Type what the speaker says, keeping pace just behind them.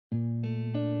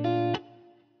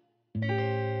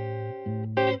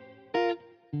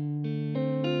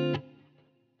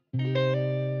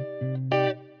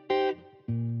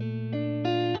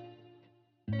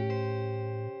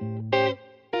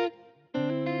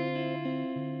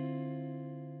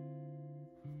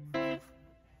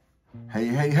Hey,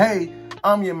 hey, hey,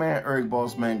 I'm your man, Eric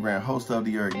Bossman Graham, host of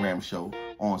The Eric Graham Show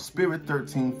on Spirit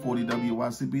 1340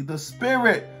 WYCB, the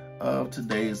spirit of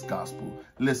today's gospel.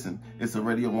 Listen, it's a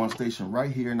Radio 1 station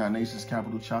right here in our nation's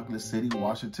capital, Chocolate City,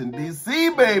 Washington,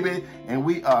 D.C., baby. And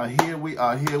we are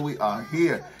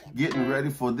here, getting ready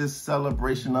for this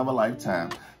celebration of a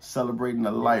lifetime, celebrating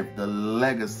the life, the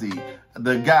legacy,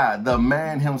 the guy, the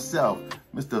man himself,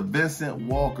 Mr. Vincent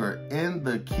Walker, in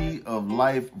the Key of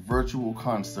Life virtual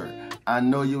concert. I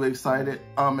know you're excited.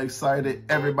 I'm excited.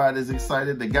 Everybody's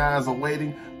excited. The guys are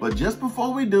waiting. But just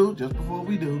before we do,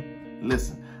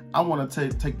 listen, I want to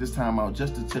take this time out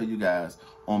just to tell you guys,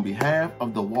 on behalf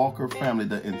of the Walker family,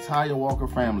 the entire Walker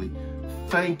family,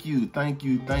 thank you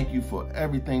for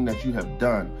everything that you have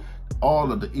done.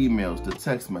 All of the emails, the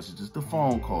text messages, the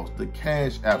phone calls, the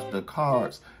cash apps, the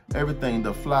cards, everything,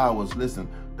 the flowers. Listen,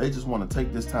 they just want to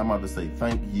take this time out to say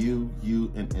thank you,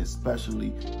 and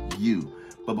especially you.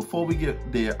 But before we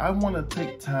get there, I want to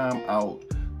take time out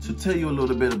to tell you a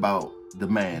little bit about the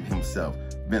man himself,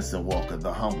 Vincent Walker,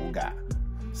 the humble guy.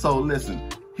 So listen,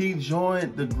 he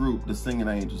joined the group, the Singing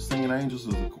Angels. Singing Angels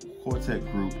is a quartet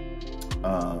group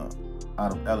out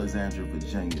of Alexandria,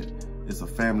 Virginia. It's a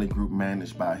family group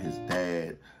managed by his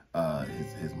dad.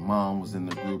 His mom was in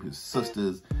the group, his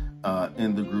sisters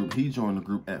in the group. He joined the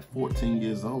group at 14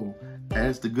 years old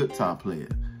as the guitar player.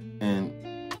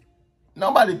 And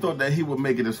nobody thought that he would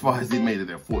make it as far as he made it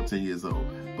at 14 years old.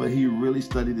 But he really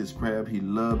studied his craft. He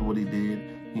loved what he did.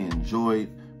 He enjoyed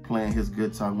playing his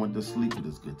guitar, went to sleep with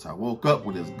his guitar, woke up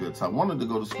with his guitar, wanted to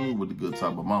go to school with the guitar,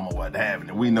 but mama wasn't having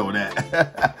it. We know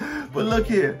that. But look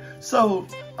here. So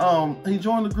he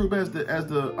joined the group as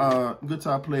the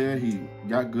guitar player. He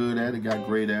got good at it, got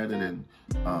great at it, and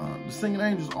the Singing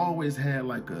Angels always had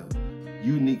like a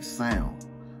unique sound.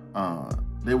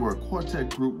 They were a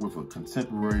quartet group with a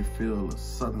contemporary feel, a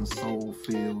southern soul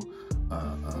feel,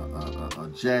 a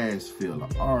jazz feel,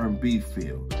 an R&B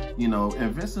feel, you know,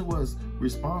 and Vincent was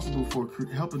responsible for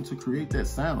helping to create that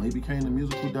sound. He became the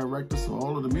musical director, so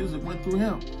all of the music went through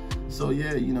him. So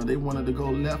yeah, you know, they wanted to go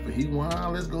left, but he went,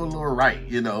 let's go a little right,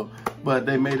 you know, but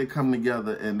they made it come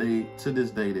together, and to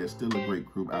this day, they're still a great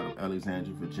group out of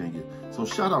Alexandria, Virginia. So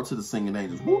shout out to the Singing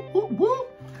Angels, whoop, whoop,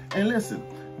 whoop. And listen,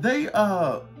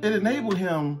 it enabled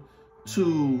him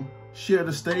to share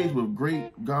the stage with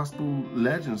great gospel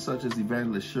legends such as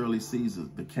Evangelist Shirley Caesar,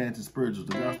 the Canton Spirituals,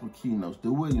 the Gospel Keynotes,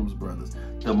 the Williams Brothers,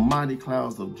 the Mighty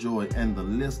Clouds of Joy, and the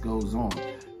list goes on.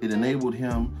 It enabled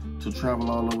him to travel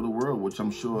all over the world, which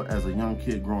I'm sure as a young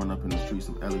kid growing up in the streets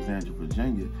of Alexandria,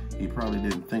 Virginia, he probably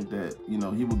didn't think that, you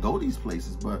know, he would go these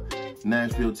places. But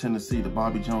Nashville, Tennessee, the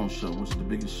Bobby Jones Show, which is the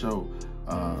biggest show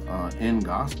in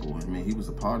gospel. I mean, he was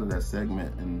a part of that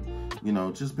segment, and, you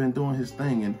know, just been doing his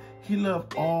thing. And he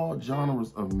loved all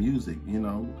genres of music, you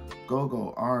know,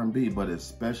 go-go, R&B, but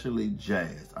especially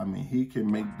jazz. I mean, he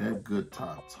can make that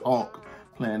guitar talk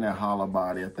playing that hollow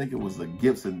body. I think it was a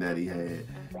Gibson that he had.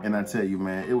 And I tell you,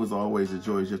 man, it was always a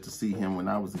joy just to see him when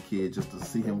I was a kid, just to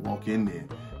see him walk in there,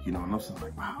 you know, and I'm just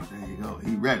like, wow, there you go,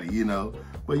 he ready, you know.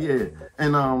 But yeah,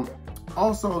 and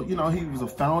also, you know, he was a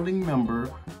founding member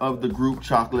of the group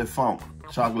Chocolate Funk.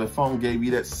 Chocolate Funk gave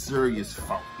you that serious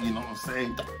funk, you know what I'm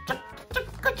saying?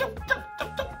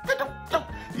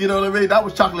 You know what I mean? That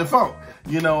was Chocolate Funk.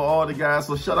 You know, all the guys.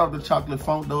 So shout out to Chocolate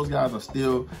Funk. Those guys are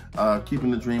still keeping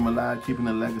the dream alive, keeping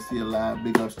the legacy alive.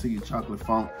 Big ups to you, Chocolate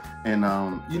Funk. And,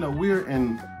 you know, we're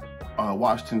in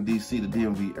Washington, D.C., the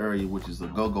DMV area, which is a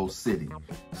go-go city.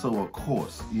 So, of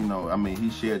course, you know, I mean,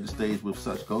 he shared the stage with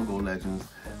such go-go legends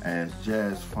as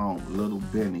Jazz Funk, Little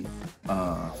Benny,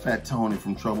 Fat Tony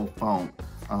from Trouble Funk,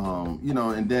 you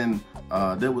know, and then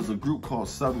there was a group called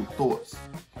Subtle Thoughts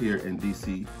here in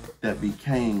D.C. that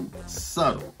became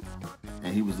Subtle.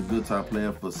 And he was the guitar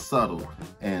player for Subtle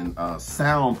and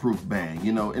Soundproof Band,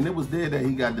 you know. And it was there that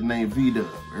he got the name V-Dub.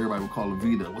 Everybody would call him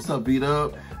V-Dub. What's up,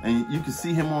 V-Dub? And you can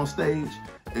see him on stage.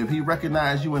 If he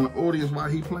recognized you in the audience while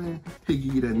he playing, he'll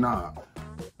give you that nod.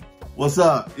 What's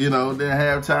up? You know, then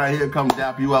halftime, he'll come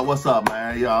dap you up. What's up,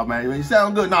 man? Y'all, man, you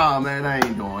sound good. Nah, man, I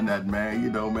ain't doing that, man.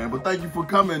 You know, man. But thank you for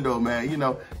coming, though, man. You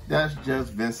know, that's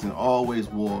just Vincent. Always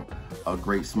wore a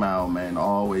great smile, man.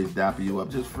 Always dapper you up.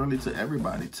 Just friendly to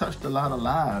everybody. Touched a lot of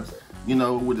lives, you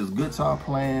know, with his guitar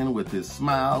playing, with his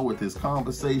smile, with his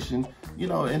conversation, you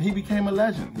know, and he became a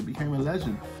legend. He became a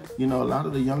legend. You know, a lot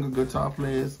of the younger guitar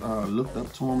players looked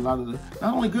up to him. A lot of the,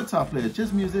 not only guitar players,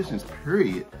 just musicians,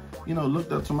 period, you know,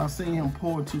 looked up to him. I seen him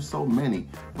pour into so many.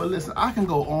 But listen, I can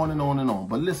go on and on and on.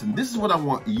 But listen, this is what I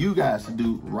want you guys to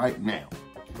do right now.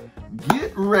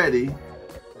 Get ready,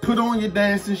 put on your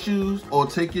dancing shoes or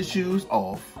take your shoes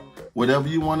off. whatever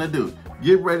you want to do.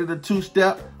 Get ready to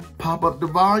two-step, pop up the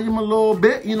volume a little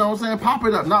bit, you know what I'm saying? Pop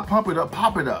it up, not pump it up,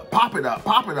 pop it up, pop it up,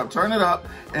 pop it up, turn it up,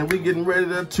 and we getting ready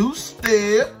to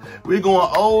two-step. We going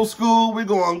old school, we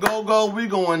going go-go, we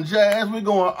going jazz, we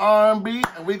going R&B,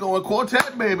 and we going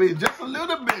quartet, baby, just a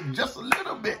little bit, just a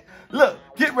little bit. Look,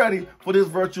 get ready for this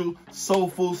virtual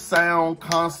soulful sound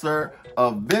concert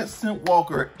of Vincent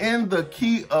Walker in the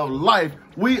key of life.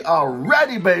 We are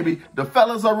ready, baby. The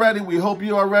fellas are ready. We hope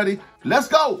you are ready. Let's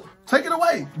go. Take it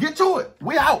away. Get to it.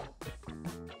 We out.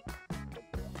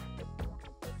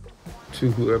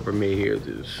 To whoever may hear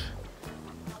this,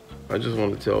 I just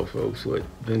want to tell folks what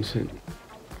Vincent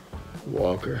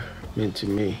Walker meant to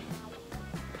me.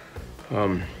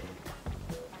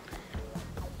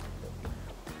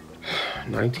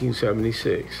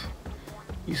 1976,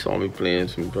 he saw me playing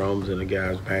some drums in a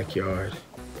guy's backyard.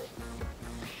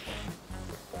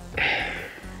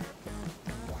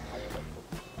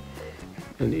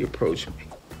 And he approached me.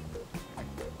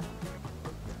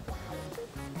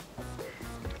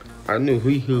 I knew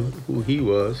who he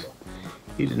was.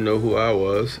 He didn't know who I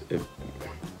was.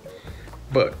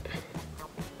 But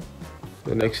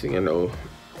the next thing I know,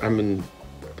 I'm in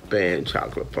the band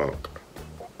Chocolate Funk,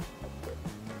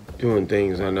 doing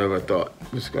things I never thought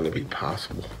was going to be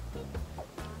possible.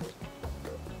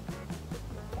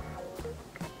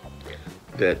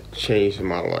 That changed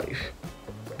my life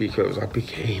because I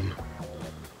became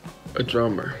a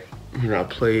drummer. And I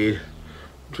played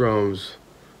drums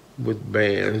with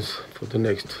bands for the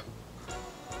next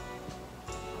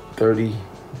 30,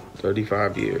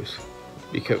 35 years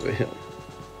because of him.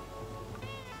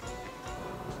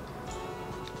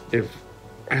 If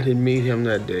I didn't meet him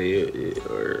that day,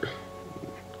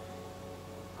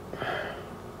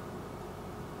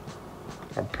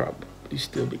 I'd probably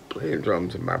still be playing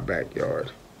drums in my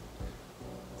backyard.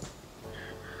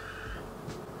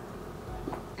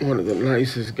 One of the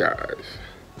nicest guys.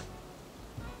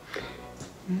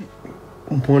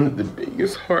 One of the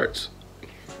biggest hearts.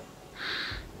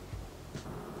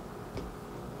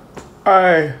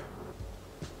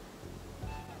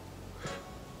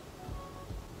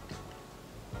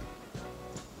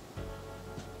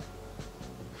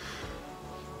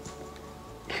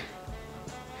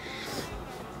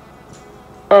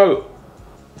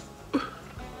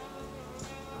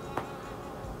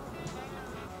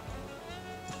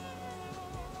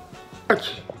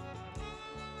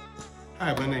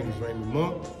 Hi, my name is Raymond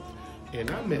Monk, and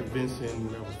I met Vincent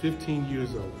when I was 15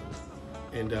 years old,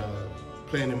 and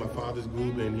playing in my father's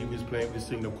group, and he was playing with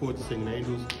singing, of course, the Singing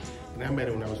Angels, and I met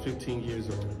him when I was 15 years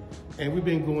old. And we've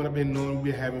been going, I've been knowing him,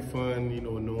 we've been having fun, you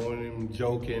know, knowing him,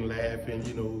 joking, laughing,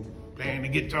 you know, playing the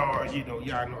guitar, you know,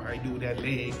 y'all know how you do with that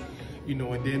leg, you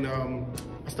know, and then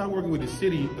I started working with the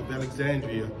city of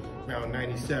Alexandria around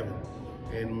 97.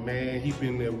 And man, he's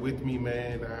been there with me,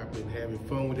 man. I've been having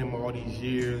fun with him all these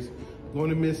years. Going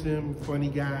to miss him, funny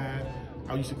guy.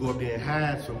 I used to go up there and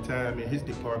hide sometime in his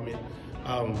department.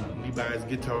 He buys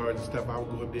guitars and stuff. I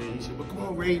would go up there. He said, well, come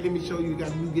on, Ray, let me show you. You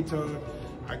got a new guitar.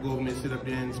 I go over there and sit up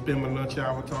there and spend my lunch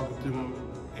hour talking to him.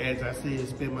 As I said,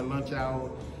 spend my lunch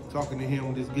hour talking to him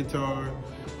with his guitar.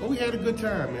 But we had a good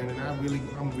time, man, and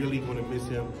I'm really gonna miss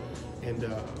him. And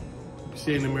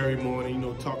seeing him every morning, you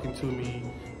know, talking to me,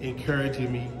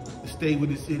 encouraging me to stay with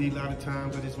the city. A lot of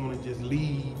times I just want to just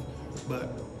leave, but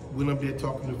when I'm there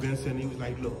talking to Vincent, he was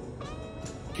like, look,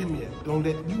 come here, don't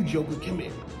let you jokers, come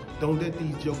here. Don't let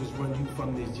these jokers run you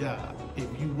from this job. If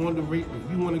you want to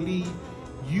leave,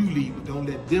 you leave, but don't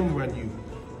let them run you.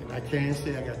 And I can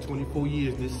say I got 24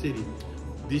 years in this city,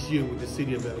 this year with the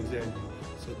city of Alexandria.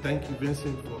 So thank you,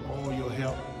 Vincent, for all your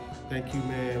help. Thank you,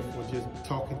 man, for just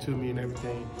talking to me and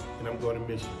everything, and I'm going to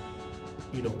miss you.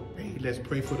 You know, hey, let's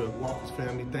pray for the Walker's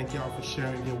family. Thank y'all for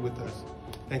sharing him with us.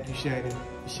 Thank you, Shannon,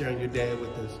 for sharing your dad with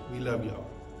us. We love y'all.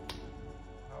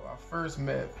 I first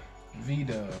met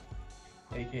V-Dub,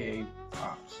 aka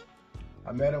Pops.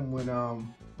 I met him when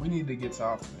we needed a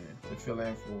guitar player to fill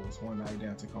in for us one night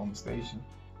down at Tacoma Station.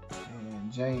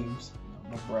 And James,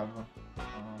 my brother,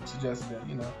 suggested that,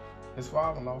 you know, his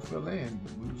father-in-law fill in.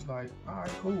 We was like, all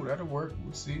right, cool, that'll work,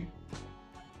 we'll see.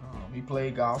 He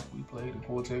played gospel, he played the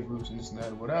quartet groups and this and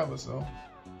that or whatever, so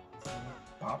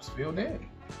Pops filled in.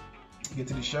 Get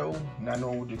to the show, not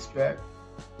knowing what to expect,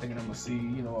 thinking I'm gonna see,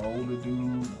 you know, an older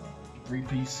dude,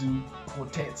 three-piece suit,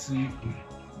 quartet suit,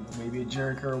 maybe a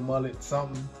jerry curl mullet,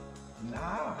 something.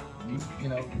 Nah, you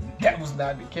know, that was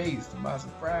not the case. To my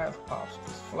surprise, Pops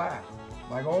was fly,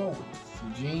 like always.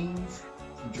 Some jeans,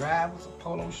 some drivers, a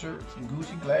polo shirt, some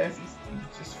Gucci glasses,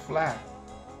 just fly.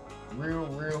 Real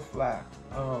fly.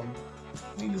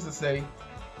 Needless to say,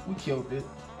 we killed it.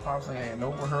 Pops ain't had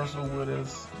no rehearsal with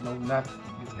us, no nothing.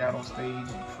 He just got on stage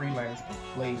and freelanced and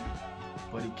played,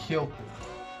 but he killed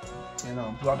it.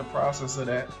 And throughout the process of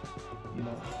that, you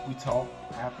know, we talked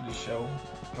after the show.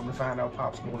 Come to find out,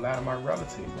 Pops knew a lot of my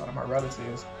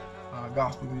relatives,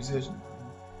 gospel musicians.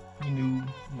 He knew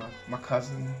my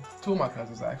cousin, two of my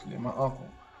cousins actually, and my uncle.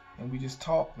 And we just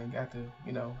talked and got to,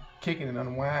 you know, kicking and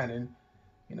unwinding,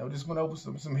 you know, just went over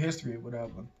some history or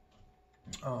whatever.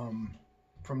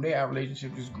 From there, our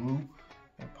relationship just grew,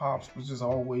 and Pops was just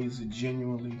always a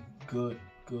genuinely good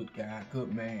guy,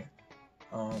 good man.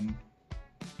 I'm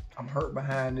hurt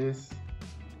behind this,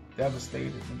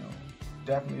 devastated, you know,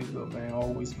 definitely a good man,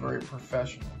 always very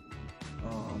professional,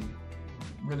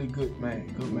 really good man.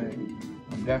 It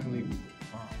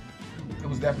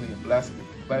was definitely a blessing,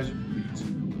 a pleasure for me to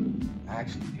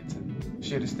actually get to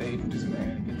share the stage with this man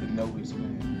and get to know this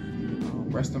man.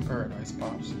 Rest in paradise,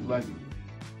 Pops. Love you.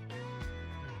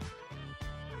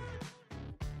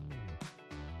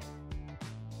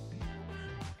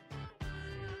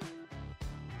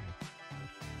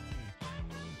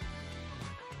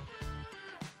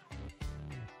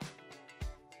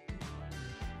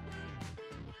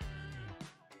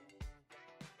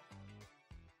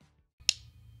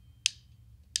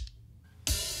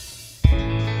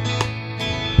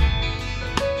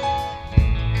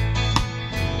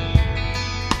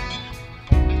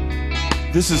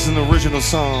 This is an original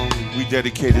song we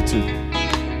dedicated to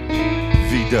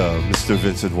V-Dub, Mr.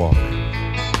 Vincent Walker.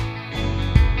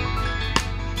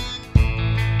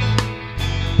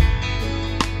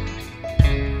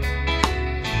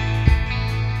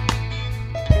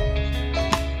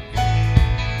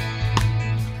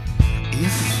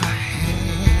 If I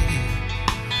had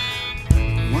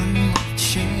one more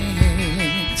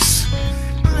chance,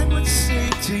 I would say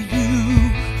to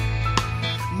you,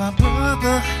 my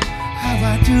brother, how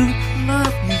I do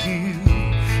love you.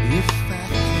 If I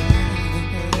had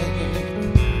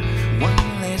one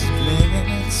last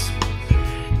glance,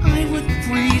 I would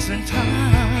freeze in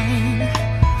time,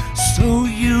 so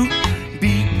you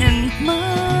be in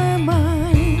my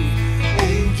mind.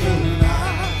 Angel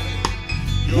light,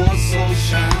 your soul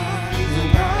shines so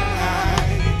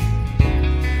bright.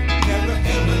 Never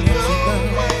ever go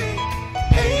away.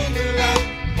 Angel light,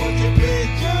 won't you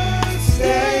please just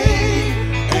stay?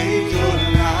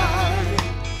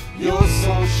 Your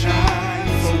soul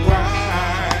shines so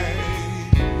bright.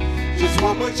 Just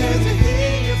one more chance to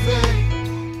hear you say,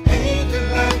 angel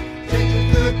light, take a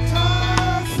good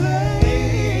time, say.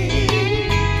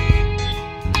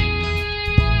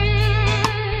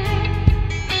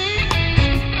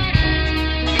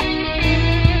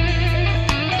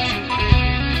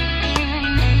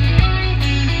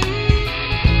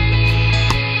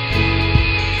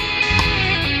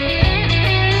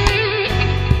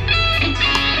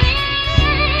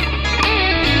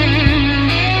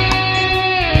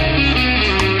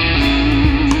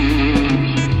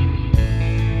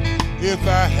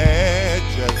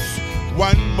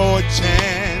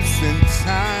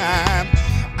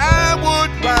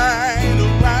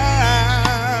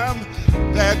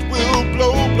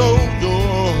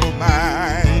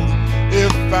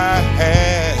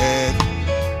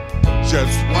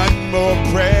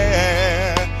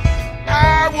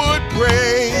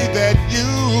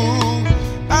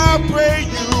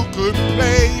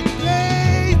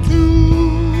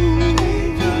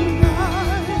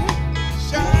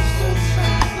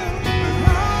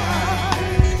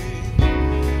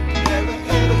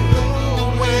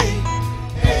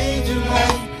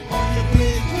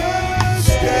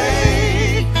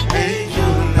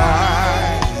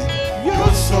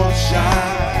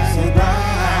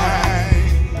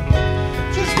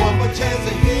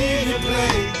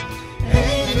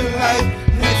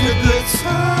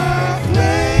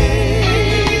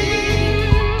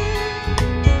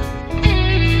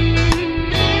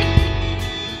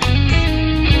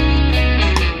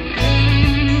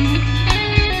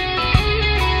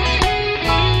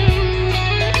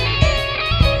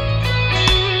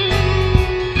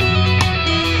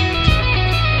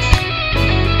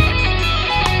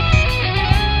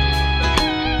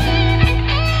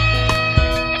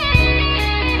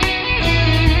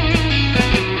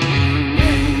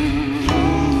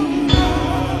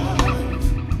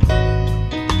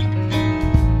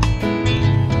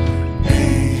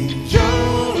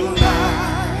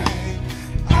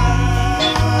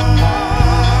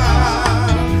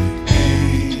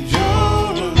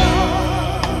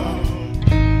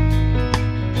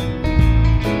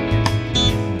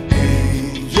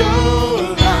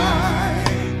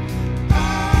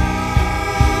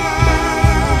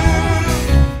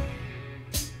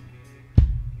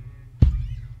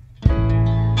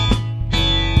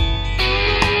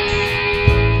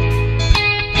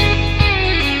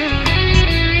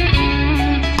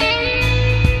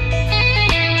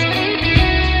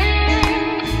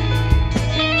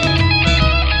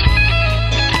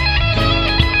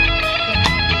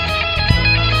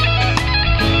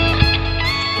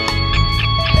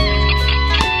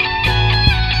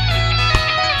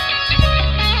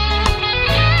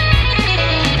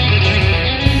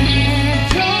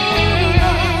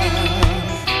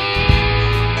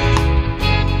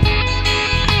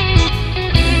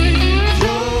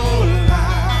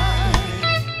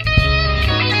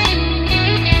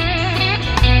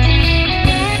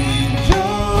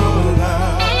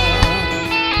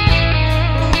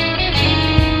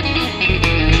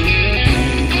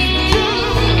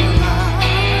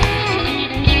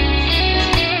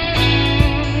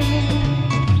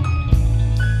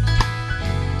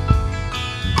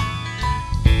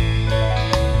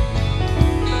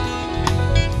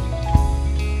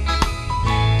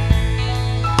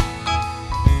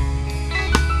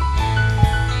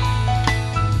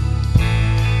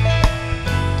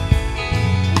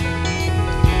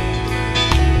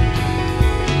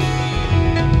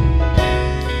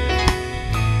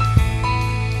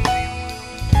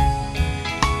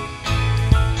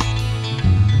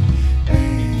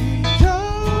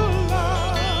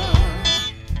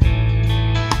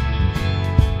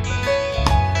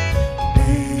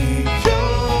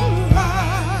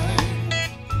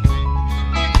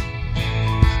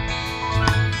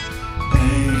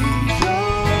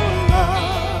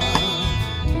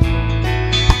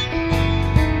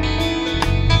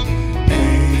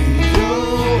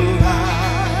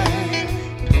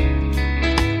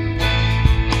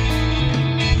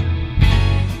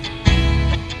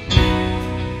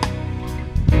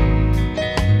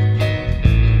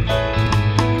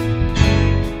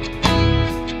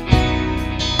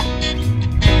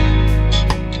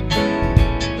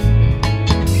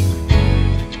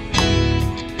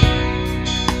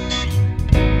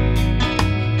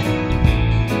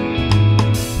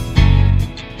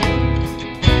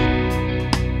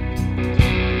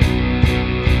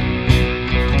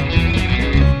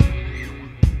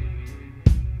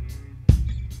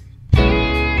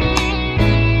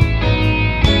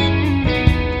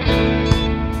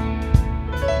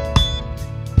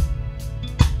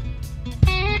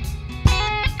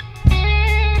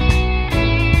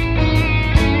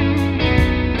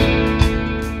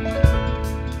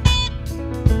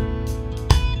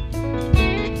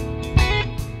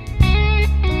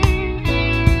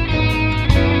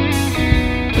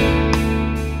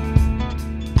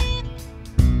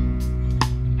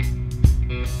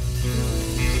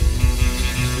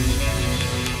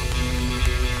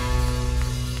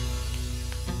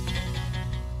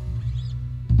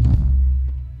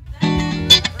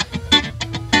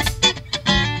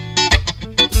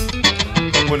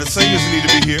 Well, the singers need to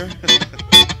be here.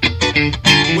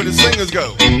 Where the singers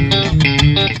go?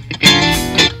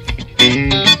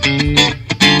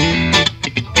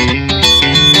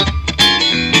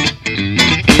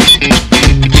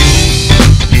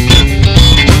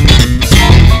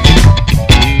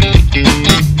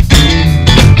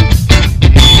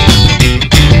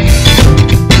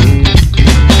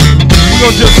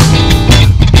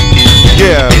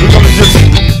 We're gonna just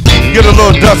get a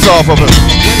little dust off of him.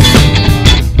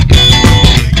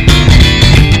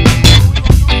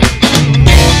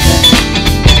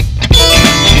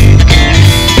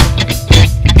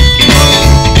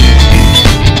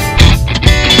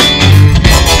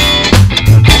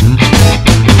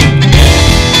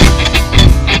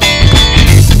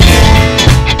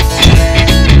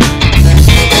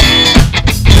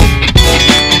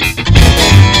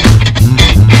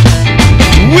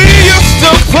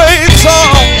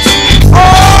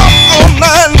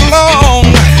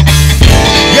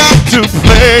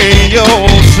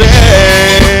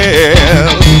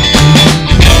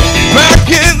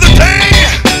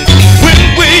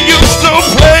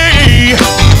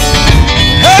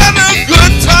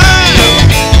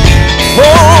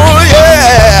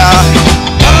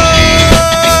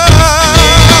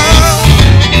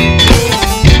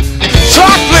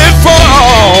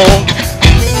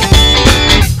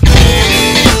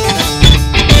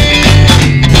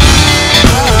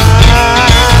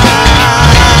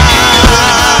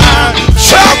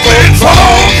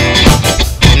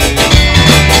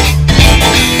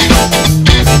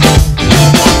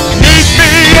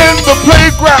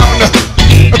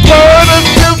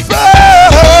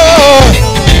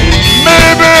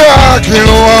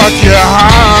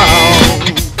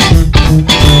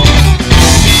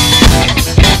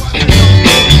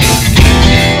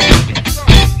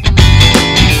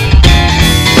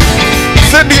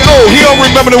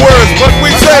 Remember the words, but we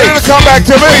say to come back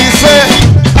to me. He said,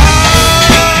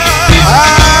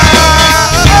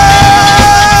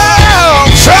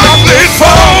 chocolate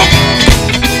foam.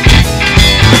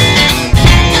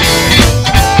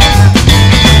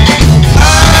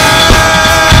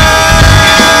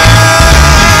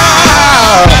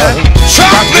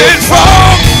 Chocolate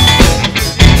foam.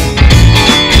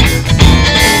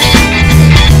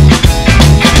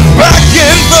 Back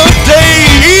in the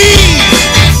days,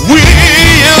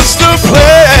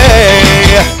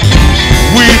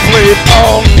 we played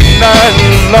all night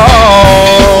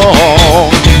long.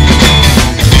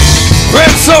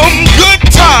 Read some good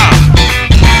time,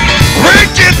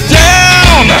 break it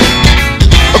down.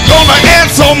 I'm gonna add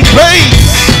some bass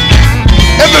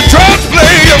and the drums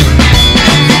play.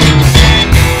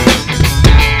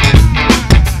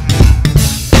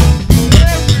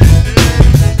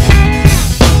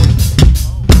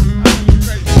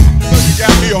 You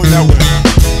got me on that one.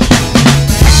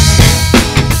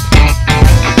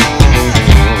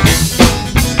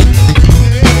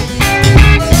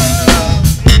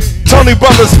 Tony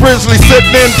Brothers Sprinsley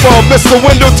sitting in for Mr.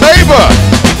 Wendell Tabor.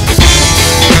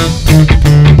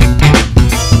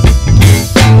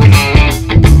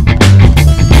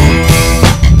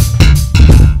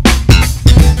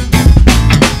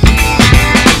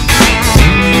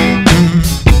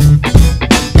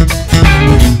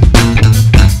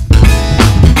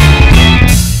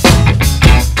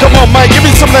 Come on, Mike, give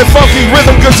me some of that funky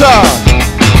rhythm guitar.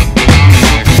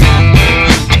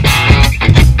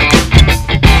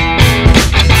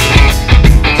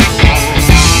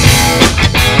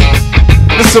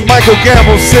 Mr. Michael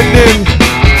Gamble sitting in,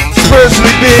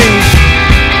 spiritually being,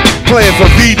 playing for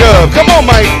V-Dub. Come on,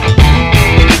 Mike.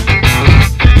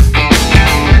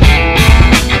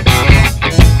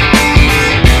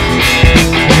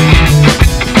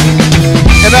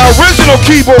 And our original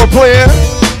keyboard player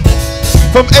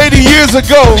from 80 years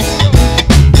ago,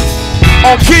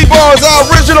 on keyboards, our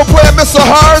original player, Mr.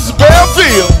 Horace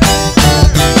Belfield.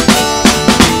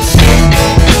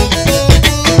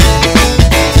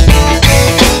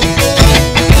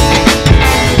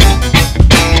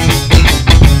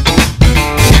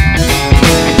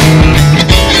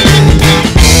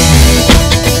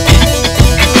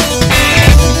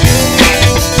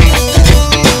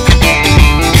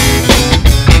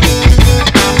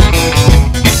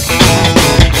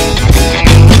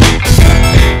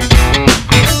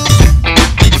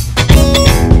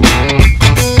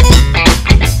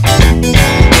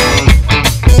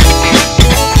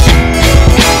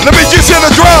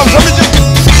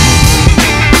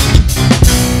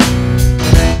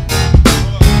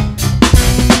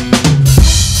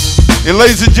 And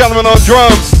ladies and gentlemen, on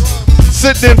drums,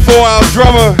 sitting in for our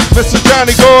drummer, Mr.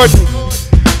 Johnny Gordon,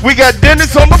 we got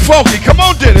Dennis on the funky. Come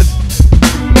on, Dennis.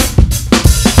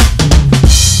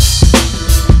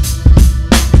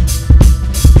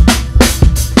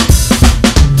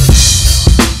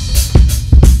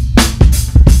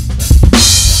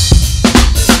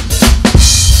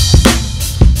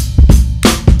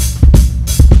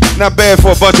 Not bad for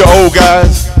a bunch of old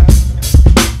guys.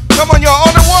 Come on, y'all.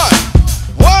 On the one.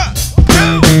 1,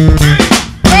 2, 3.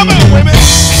 Come on, women.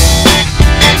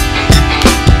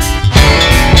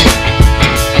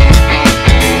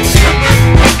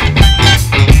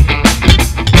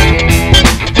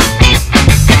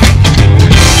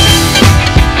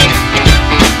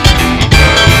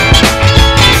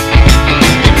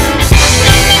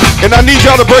 And I need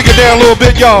y'all to break it down a little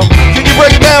bit, y'all. Can you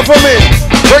break it down for me?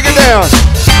 Break it down.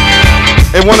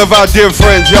 And one of our dear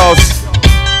friends, y'all,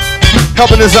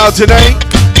 helping us out today.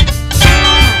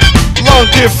 Long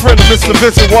dear friend of Mr.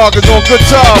 Vincent Walker doing a good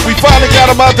job. We finally got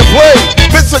him out to play.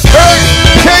 Mr. Kirk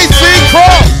KC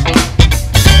Cross.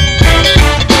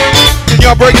 Can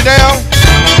y'all break it down?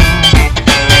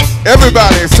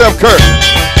 Everybody except Kirk.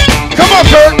 Come on,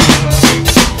 Kirk.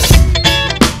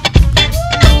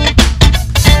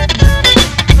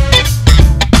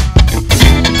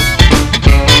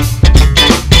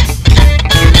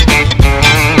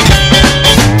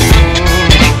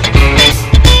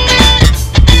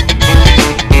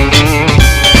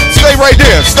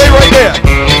 Stay right there.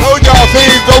 Told y'all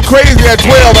things go crazy at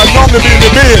 12. I normally be in the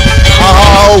bed.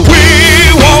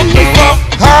 We want the funk.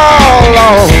 How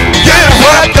long? Yeah,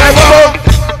 what that funk?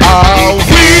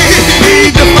 We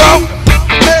need the funk.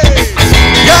 Hey,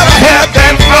 gotta have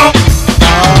that funk.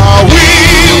 We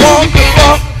want the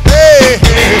funk. Hey,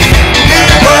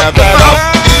 gotta have that funk.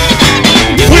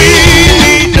 We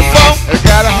need the funk.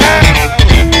 Gotta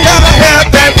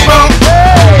have that funk.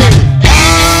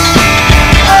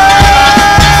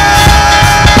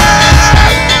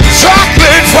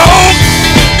 Chocolate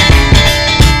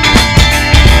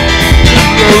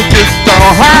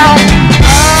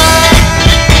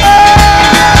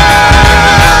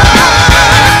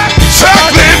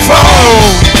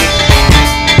phone.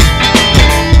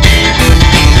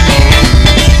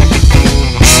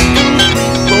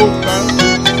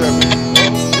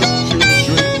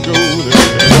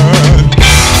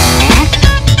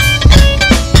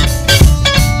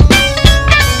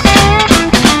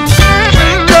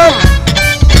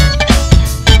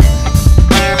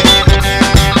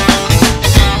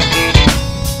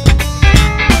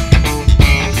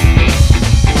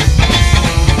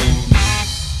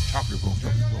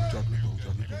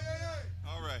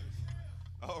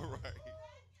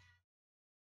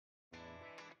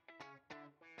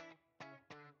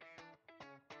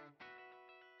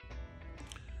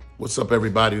 What's up,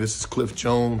 everybody? This is Cliff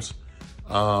Jones.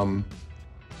 I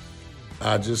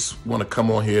just want to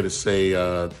come on here to say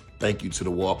thank you to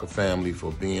the Walker family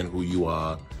for being who you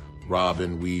are.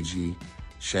 Robin, Ouija,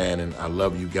 Shannon, I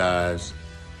love you guys.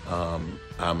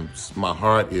 My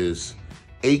heart is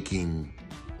aching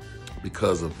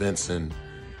because of Vincent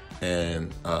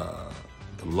and the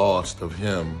loss of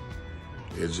him.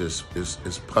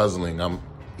 It's puzzling.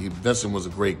 Vincent was a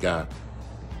great guy.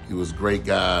 He was a great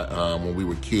guy when we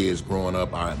were kids growing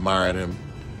up. I admired him.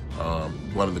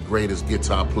 One of the greatest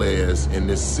guitar players in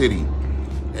this city.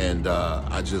 And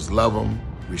I just love him,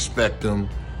 respect him.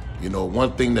 You know,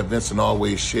 one thing that Vincent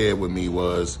always shared with me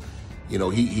was, you know,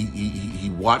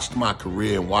 he watched my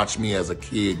career and watched me as a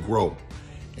kid grow.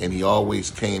 And he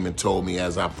always came and told me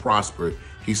as I prospered,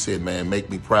 he said, man, make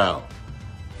me proud.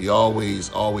 He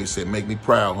always said, make me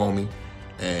proud, homie.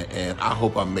 And I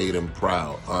hope I made him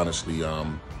proud, honestly.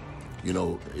 You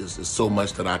know, there's so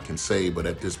much that I can say, but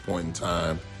at this point in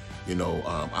time, you know,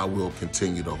 I will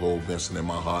continue to hold Vincent in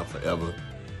my heart forever.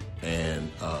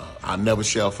 And I never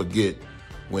shall forget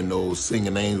when those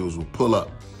singing angels would pull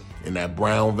up in that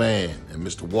brown van and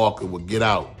Mr. Walker would get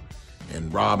out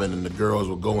and Robin and the girls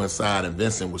would go inside and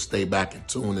Vincent would stay back and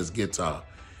tune his guitar.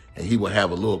 And he would have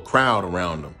a little crowd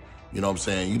around him. You know what I'm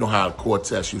saying? You know how the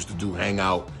quartets used to do, hang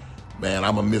out. Man,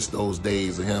 I'm gonna miss those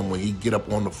days of him when he'd get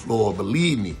up on the floor.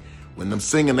 Believe me, when them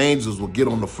singing angels would get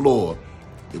on the floor,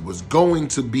 it was going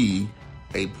to be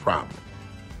a problem.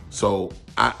 So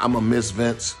I'm gonna miss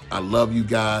Vince. I love you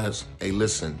guys. Hey,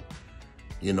 listen,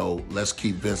 you know, let's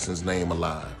keep Vincent's name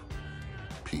alive.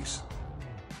 Peace.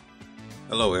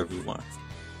 Hello, everyone.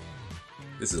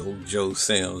 This is old Joe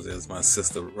Sims, as my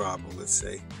sister Robin would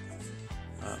say.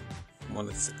 I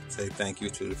want to say thank you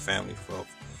to the family for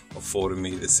affording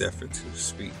me this effort to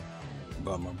speak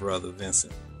about my brother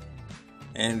Vincent.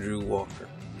 Andrew Walker.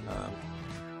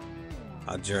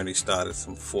 Our journey started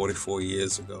some 44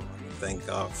 years ago, and thank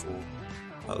God for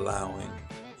allowing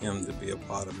him to be a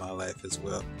part of my life as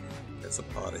well as a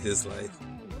part of his life.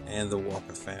 And the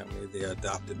Walker family, they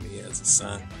adopted me as a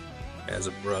son, as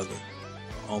a brother,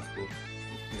 uncle,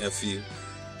 nephew,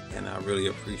 and I really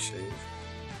appreciate it.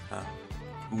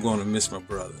 I'm going to miss my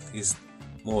brother. He's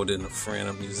more than a friend,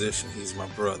 a musician. He's my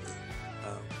brother.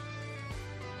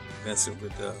 Vincent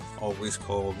would always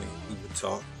call me. We would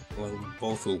talk. When we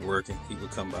both were working, he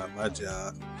would come by my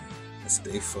job and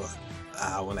stay for an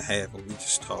hour and a half, and we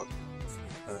just talk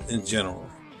in general.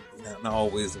 Not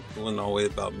always, it wasn't always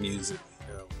about music.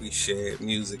 We shared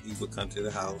music. He would come to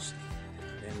the house,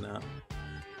 and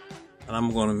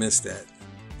I'm going to miss that.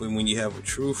 But when you have a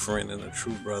true friend and a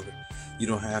true brother, you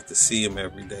don't have to see him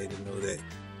every day to know that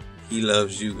he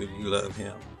loves you and you love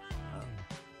him.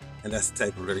 And that's the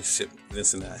type of relationship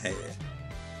Vincent and I had.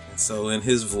 And so in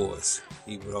his voice,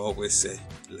 he would always say,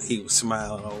 he would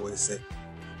smile and always say,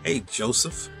 "Hey,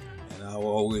 Joseph." And I would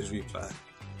always reply,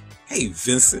 "Hey,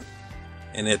 Vincent."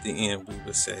 And at the end, we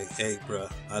would say, "Hey,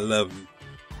 bruh, I love you."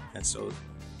 And so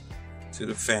to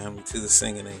the family, to the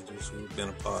Singing Angels who've been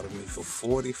a part of me for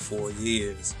 44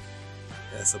 years,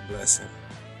 that's a blessing.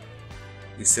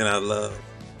 We send our love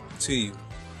to you,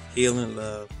 healing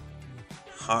love,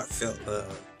 heartfelt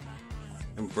love.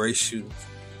 Embrace you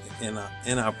in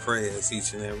our prayers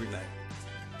each and every night.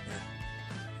 And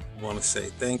I want to say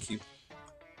thank you.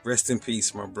 Rest in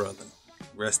peace, my brother.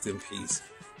 Rest in peace.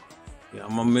 Yeah,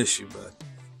 I'm going to miss you, but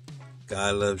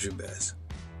God loves you best.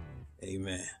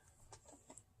 Amen.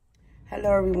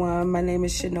 Hello, everyone. My name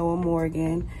is Shanoa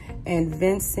Morgan, and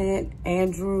Vincent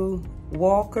Andrew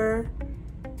Walker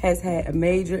has had a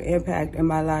major impact in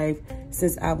my life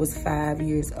since I was 5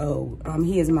 years old.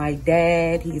 He is my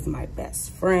dad. He is my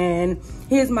best friend.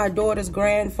 He is my daughter's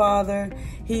grandfather.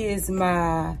 He is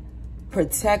my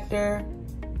protector,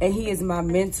 and he is my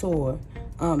mentor.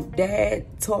 Dad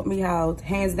taught me how,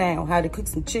 hands down, how to cook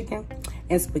some chicken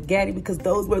and spaghetti, because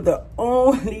those were the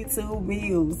only two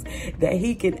meals that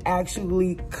he could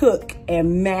actually cook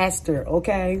and master,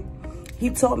 okay? He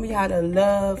taught me how to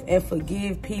love and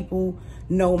forgive people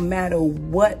no matter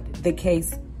what the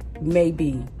case may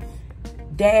be.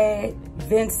 Dad,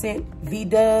 Vincent,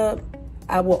 V-Dub,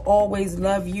 I will always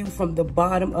love you from the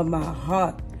bottom of my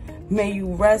heart. May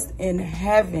you rest in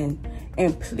heaven,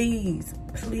 and please,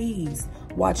 please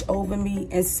watch over me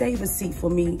and save a seat for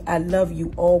me. I love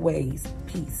you always.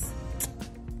 Peace.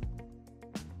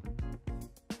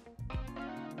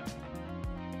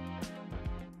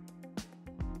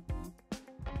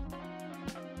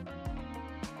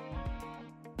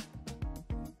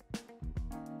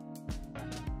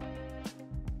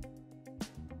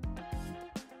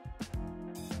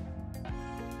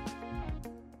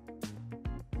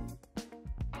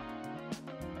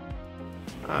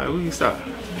 All right, we can start.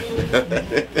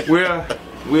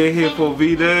 We're here for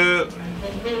V-Dub.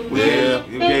 We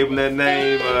gave him that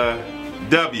name,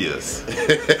 W's.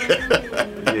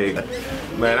 Yeah,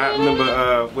 man, I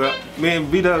remember, me and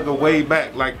V-Dub go way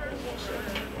back. Like,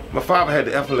 my father had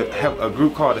a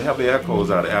group called the Heavenly Echoes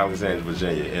out of Alexandria,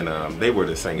 Virginia, and they were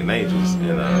the Singing Angels.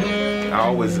 And I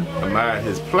always admired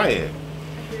his playing.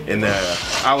 And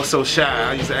I was so shy.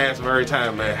 I used to ask him every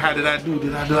time, man, how did I do?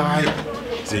 Did I do all right?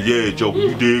 He said, "Yeah, Joker,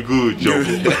 you did good,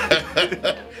 Joker."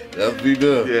 That's be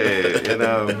good. Yeah, and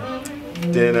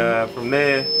then from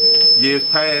there, years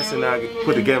passed, and I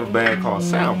put together a band called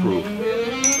Soundproof.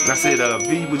 And I said,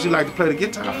 "V, would you like to play the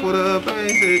guitar for the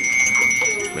band?" He said,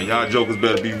 "Man, y'all jokers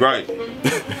better be right."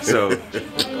 So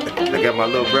I got my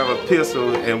little brother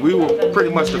Pistol, and we were pretty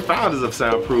much the founders of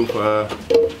Soundproof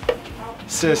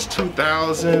since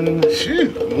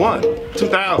 2001.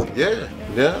 2000. Yeah.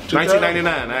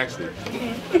 1999, actually.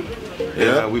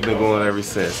 Yeah, we've been going ever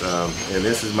since. And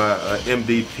this is my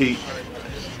MD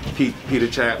Peter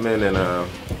Chapman, and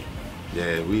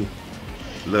yeah, we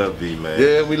love V, man.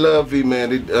 Yeah, we love V,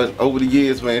 man. Over the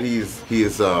years, man, he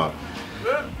has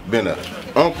been an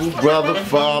uncle, brother,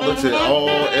 father to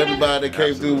everybody that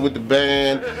came through with the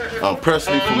band.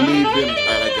 Personally, for me, been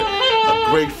like a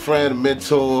great friend, a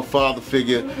mentor, father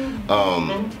figure.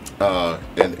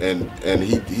 And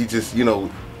he just, you know,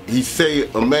 he say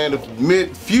a man of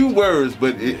few words,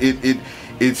 but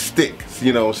it sticks,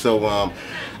 you know. So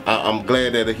I'm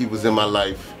glad that he was in my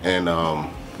life, and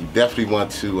you definitely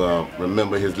want to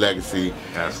remember his legacy.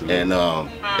 Absolutely. And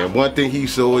one thing he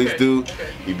used to always do,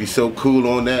 he'd be so cool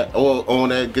on that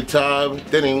guitar.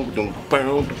 That he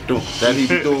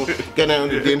be doing. Get down,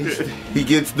 then he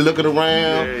gets to looking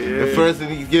around. Yeah. At first,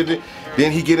 and he get it.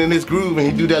 Then he get in his groove and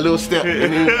he do that little step.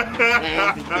 And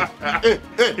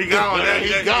he gone.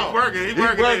 He's working. He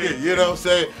working. You know what I'm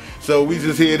saying? So we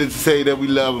just here to say that we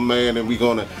love him, man, and we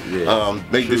gonna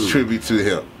make this tribute to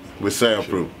him with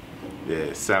Soundproof.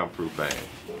 Yeah, Soundproof band.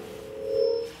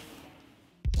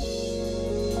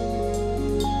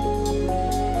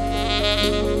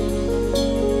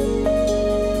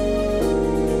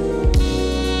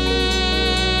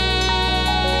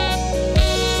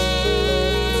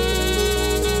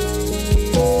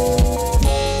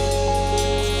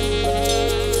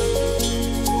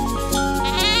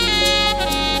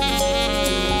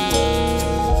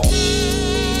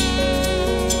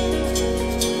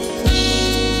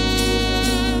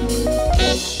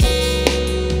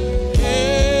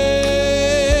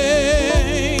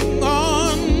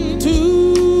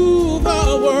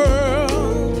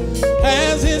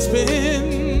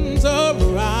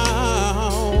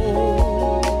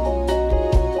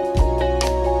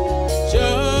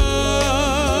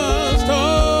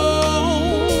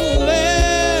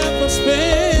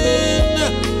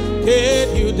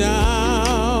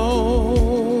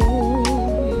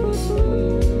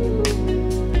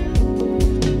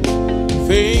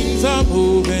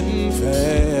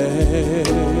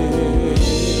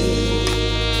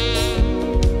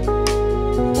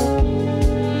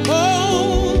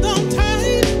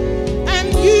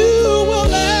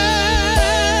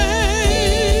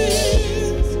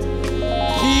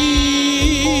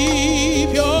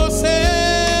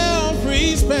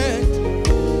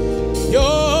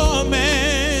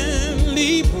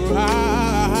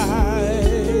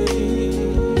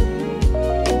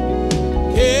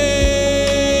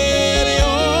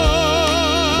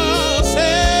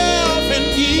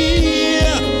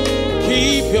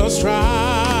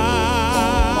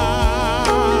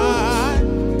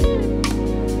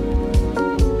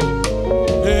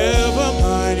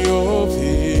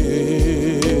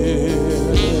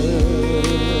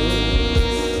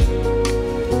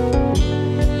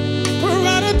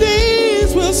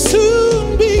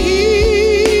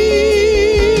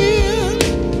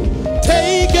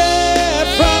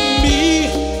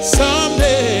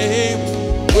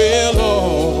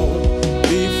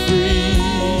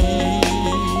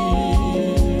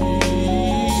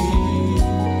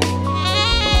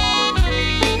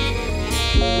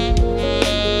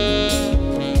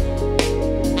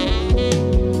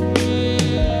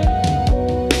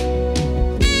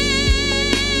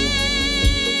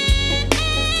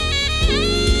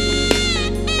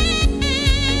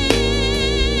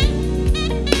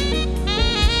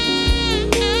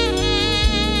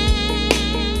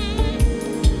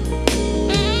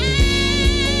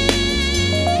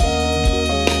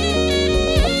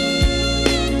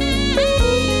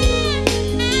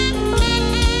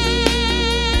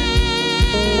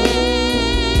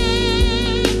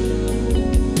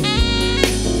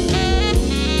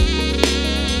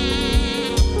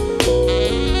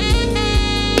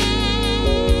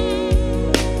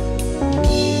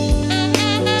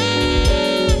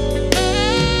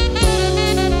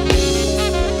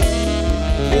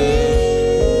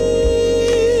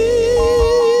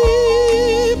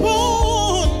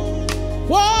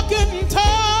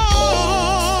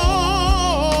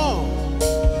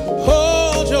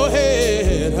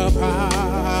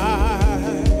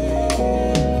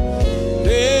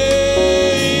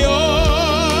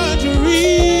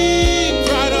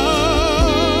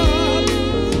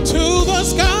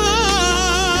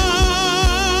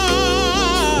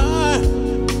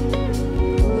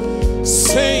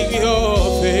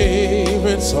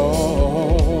 that's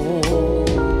all.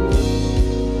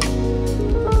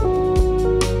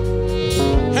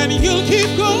 And you'll keep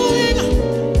going,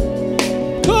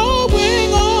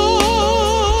 going on.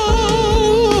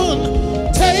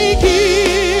 Take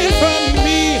it from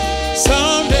me,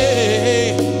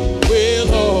 someday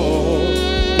we'll all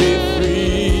be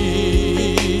free.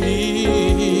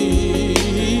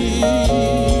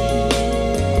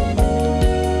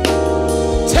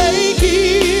 Take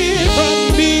it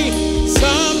from me,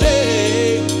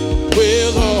 someday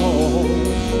we'll all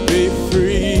be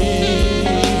free.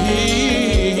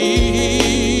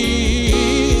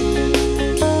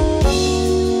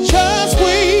 Just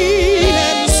wait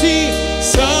and see,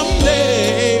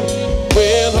 someday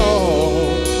we'll all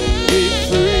be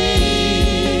free.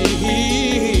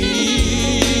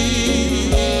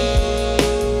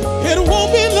 It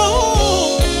won't be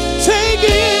long, take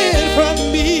it from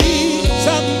me,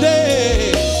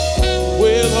 someday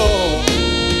we'll all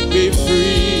be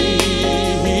free.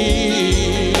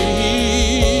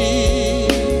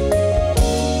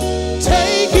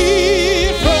 Take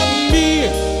it from me,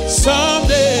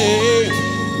 someday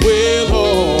we'll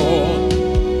all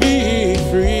be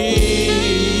free.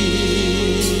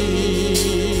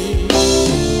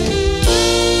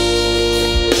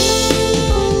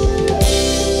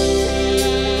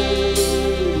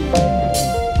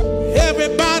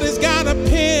 Everybody's got an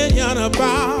opinion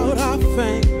about our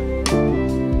thing.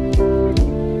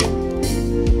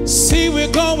 See,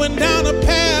 we're going down a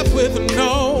path with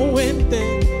no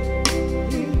ending.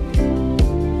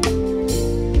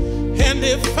 And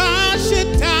if I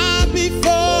should die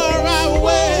before I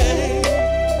wake,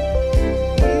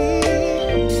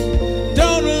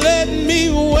 don't let me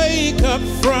wake up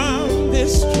from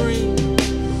this dream.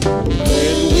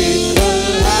 When we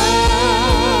collide,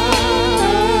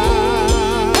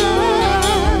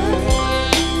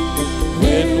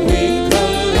 when we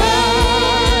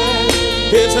collide,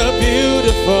 it's a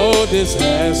beautiful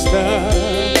disaster.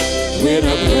 When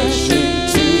I crash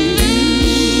into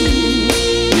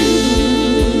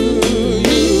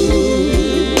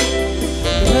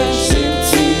crash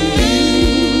into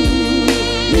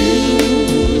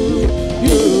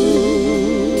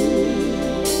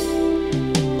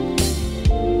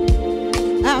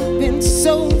I've been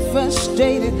so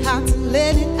frustrated, had to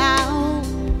let it out.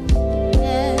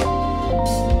 Yeah.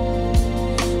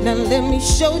 Now let me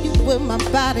show you with my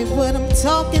body what I'm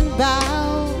talking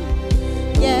about.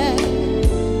 Yeah.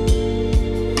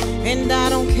 And I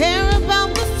don't care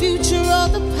about the future or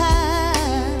the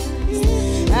past.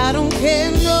 I don't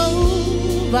care,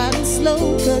 no, riding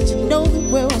slow, cause you know the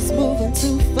world's moving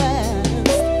too fast.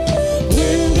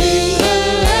 when we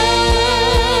collide,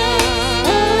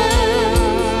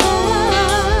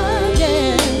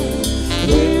 Yeah.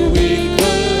 when we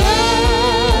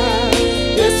collide,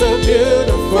 it's a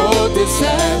beautiful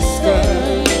disaster.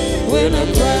 When I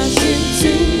crash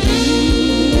into you,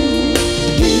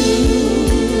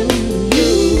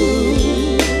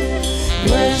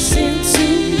 crash into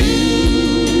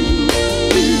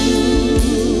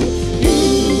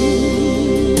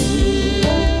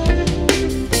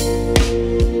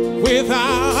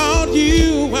without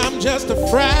you, I'm just a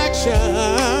fraction.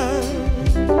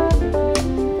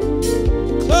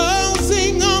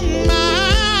 Closing on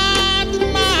my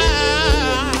demise.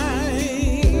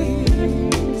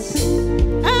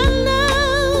 I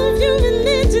love you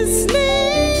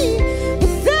religiously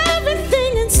with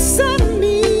everything inside of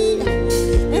me.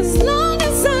 As long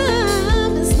as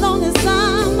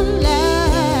I'm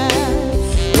alive.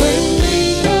 When we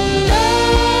collide,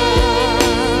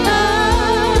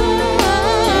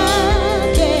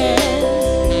 Yeah.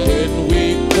 when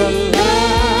we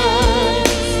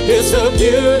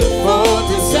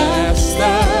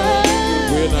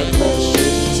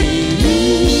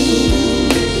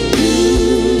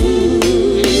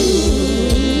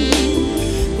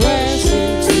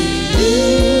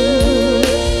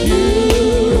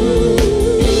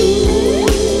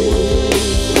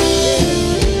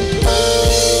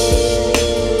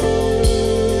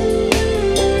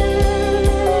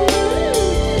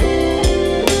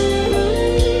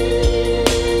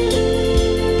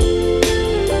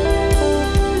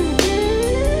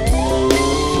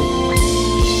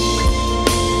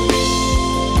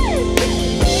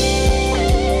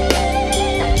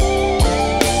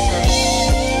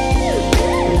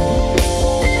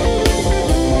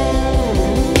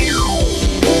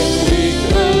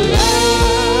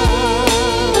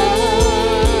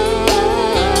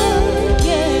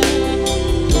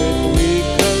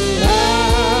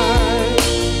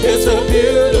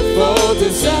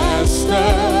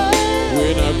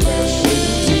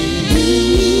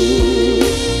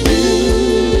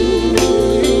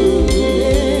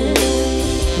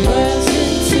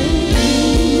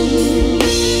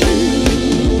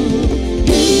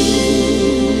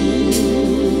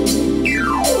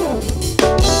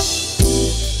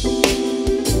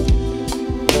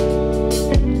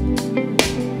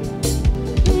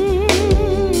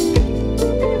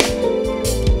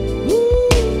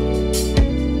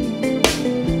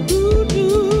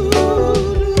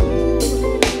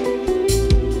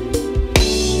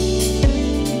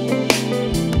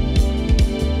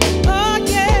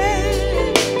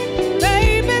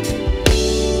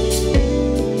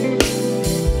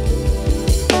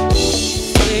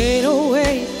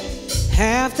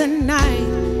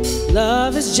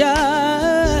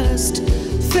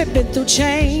flipping through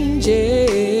changes.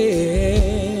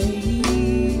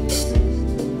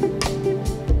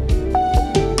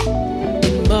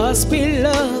 It must be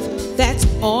love that's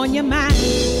on your mind.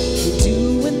 You're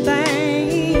doing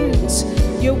things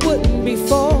you wouldn't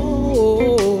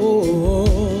before.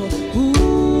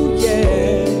 Ooh,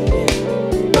 yeah.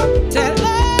 That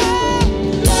love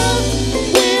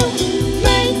will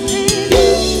make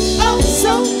you oh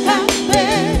so happy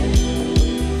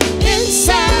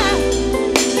inside,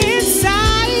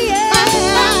 yeah.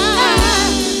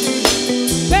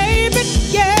 Baby,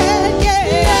 yeah, yeah.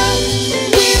 Love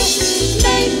will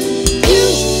make you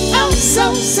oh so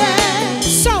sad,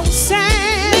 so sad.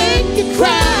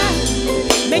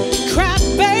 Make you cry,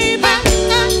 baby.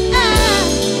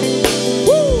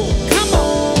 Woo, come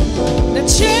on, the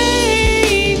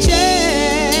changes.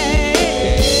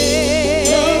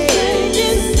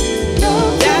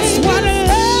 That's what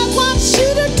love wants you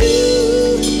to do.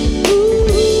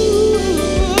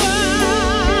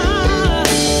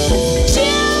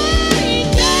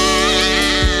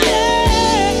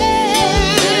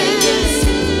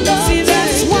 See,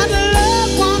 that's what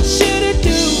love wants you to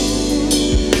do.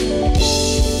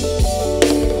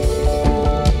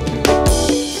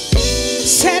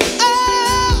 Said,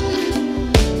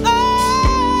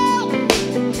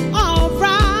 all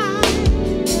right.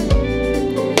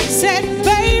 Said,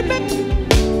 baby,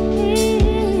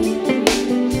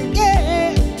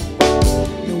 yeah.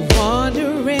 No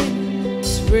wondering,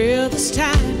 it's real this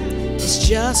time. It's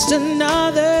just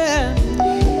another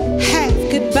half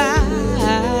goodbye.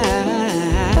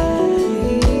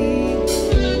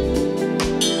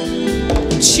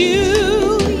 But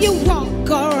you walk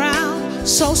around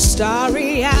so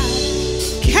starry-eyed.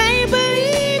 Can't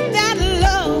believe that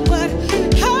love would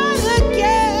hurt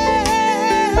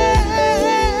again.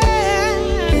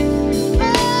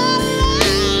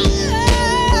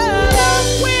 Love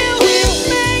will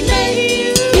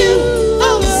make you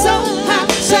oh so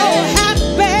happy,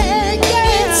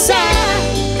 yeah. Inside.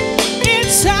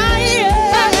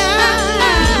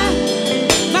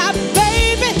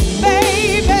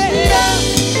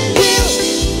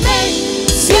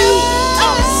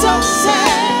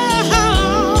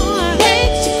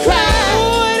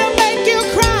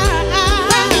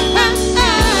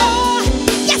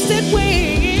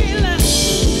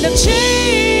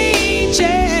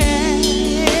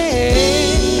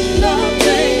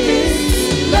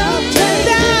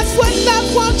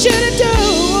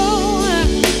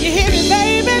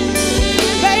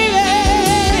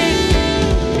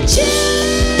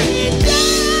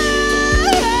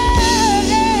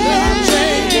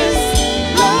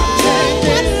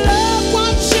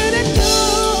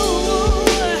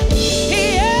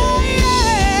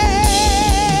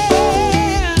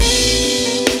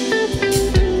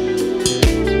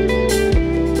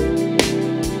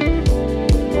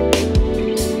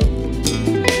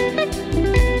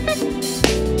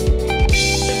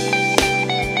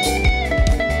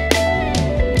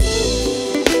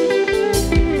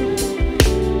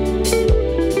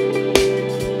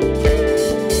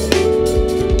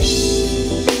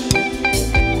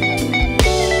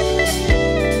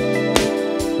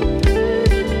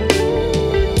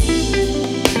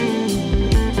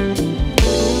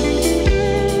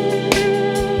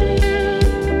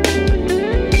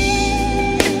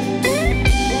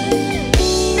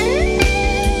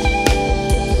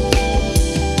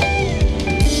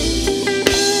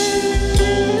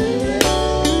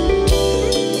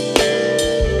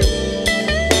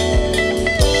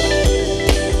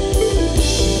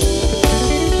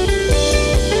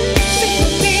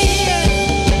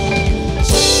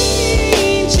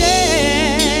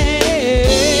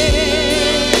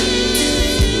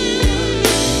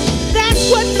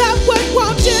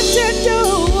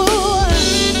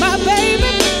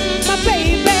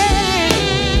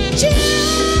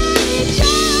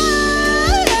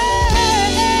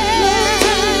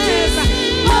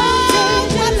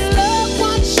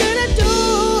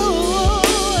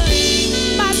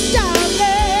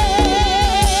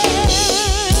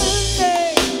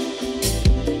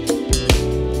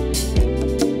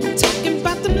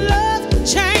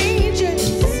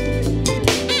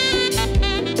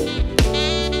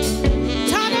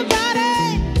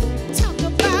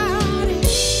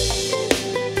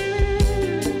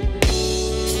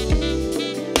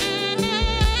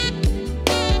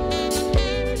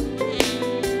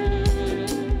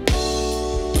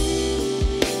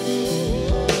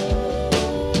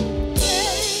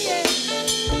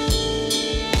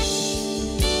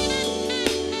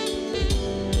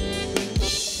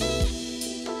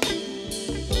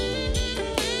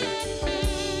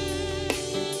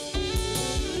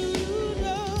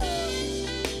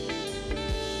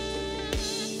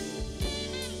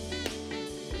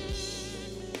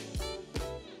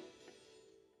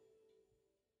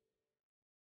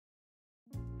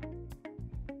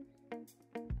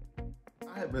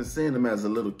 had been seeing him as a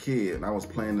little kid, and I was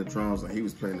playing the drums, and he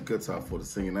was playing the guitar for the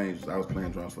Singing Angels. I was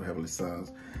playing drums for Heavenly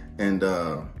Sons. And,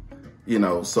 you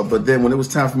know, so, but then when it was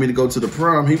time for me to go to the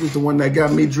prom, he was the one that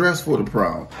got me dressed for the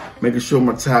prom, making sure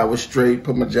my tie was straight,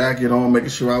 put my jacket on, making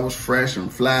sure I was fresh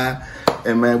and fly.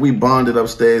 And man, we bonded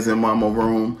upstairs in mama's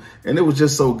room, and it was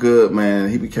just so good, man.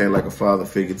 He became like a father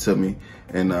figure to me,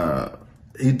 and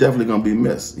he's definitely gonna be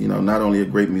missed. You know, not only a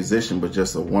great musician, but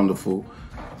just a wonderful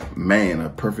man, a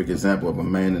perfect example of a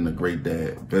man and a great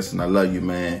dad. Vincent, I love you,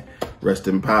 man. Rest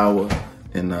in power,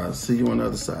 and see you on the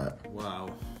other side.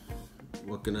 Wow.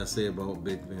 What can I say about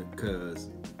Big Cuz?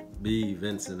 B.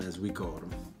 Vincent, as we called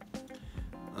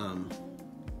him.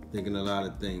 Thinking a lot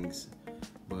of things.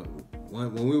 But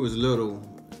when we was little,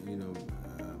 you know,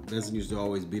 Vincent used to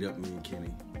always beat up me and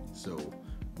Kenny. So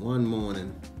one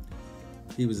morning,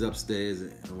 he was upstairs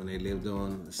when they lived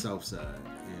on the south side.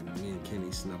 And me and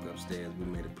Kenny snuck upstairs. We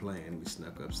made a plan. We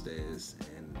snuck upstairs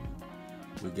and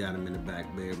we got him in the back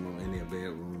bedroom, in their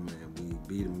bedroom, and we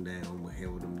beat him down, we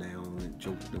held him down and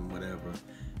choked him, whatever,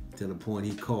 till the point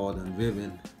he called on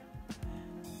Vivian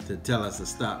to tell us to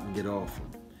stop and get off him.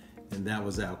 And that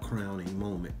was our crowning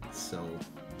moment. So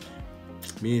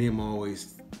me and him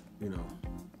always, you know,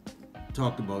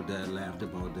 talked about that, laughed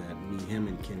about that, me, him,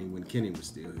 and Kenny when Kenny was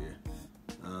still here.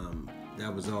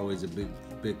 That was always a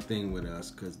big thing with us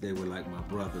because they were like my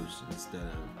brothers instead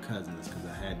of cousins because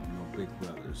I had no big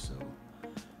brothers. So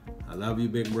I love you,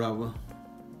 big brother.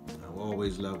 I will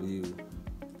always love you.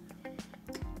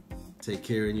 Take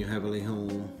care in your heavenly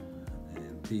home,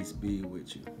 and peace be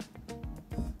with you.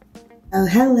 Oh,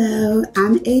 hello,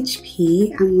 I'm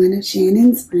HP. I'm one of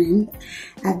Shannon's friends.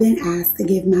 I've been asked to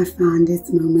give my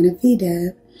fondest moment of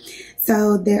V-Dub.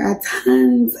 So there are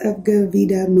tons of good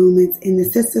V-Dub moments in the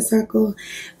sister circle,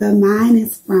 but mine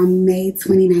is from May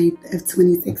 29th of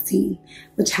 2016,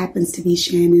 which happens to be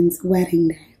Shannon's wedding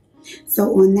day.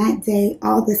 So on that day,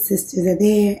 all the sisters are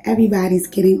there, everybody's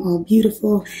getting all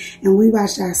beautiful, and we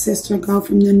watched our sister go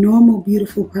from the normal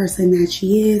beautiful person that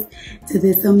she is to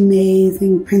this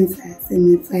amazing princess.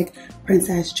 And it's like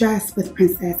princess dress with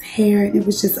princess hair, and it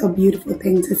was just a beautiful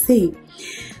thing to see.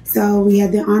 So we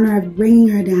had the honor of bringing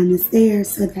her down the stairs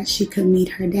so that she could meet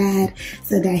her dad,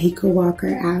 so that he could walk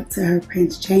her out to her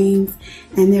Prince James.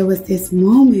 And there was this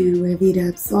moment where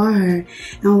V-Dub saw her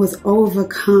and was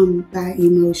overcome by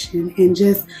emotion and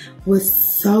just was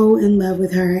so in love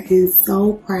with her and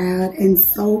so proud and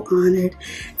so honored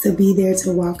to be there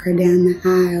to walk her down the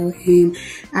aisle. And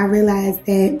I realized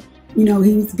that, you know,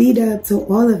 he was V-Dub to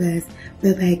all of us,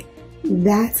 but like,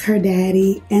 that's her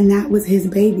daddy and that was his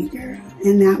baby girl.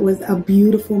 And that was a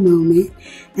beautiful moment.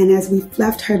 And as we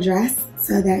fluffed her dress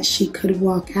so that she could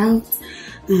walk out,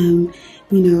 you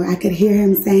know, I could hear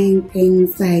him saying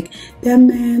things like, that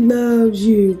man loves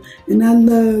you, and I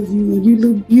love you, and you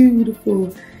look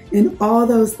beautiful, and all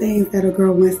those things that a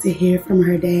girl wants to hear from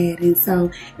her dad. And so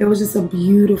it was just a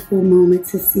beautiful moment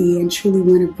to see, and truly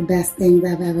one of the best things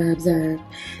I've ever observed.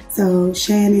 So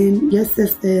Shannon, your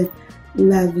sisters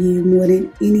love you more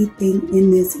than anything in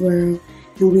this world.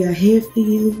 And we are here for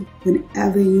you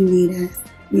whenever you need us.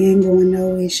 We ain't going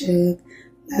nowhere, Suge.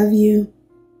 Love you.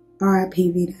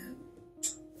 R.I.P. V-Dub.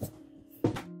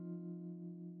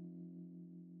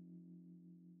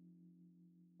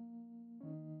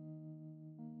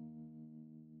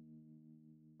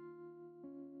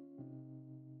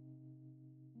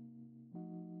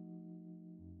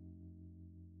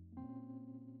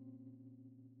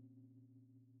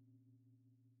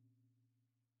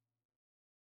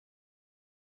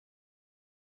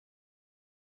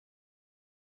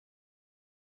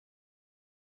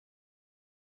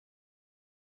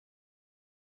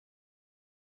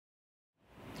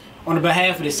 On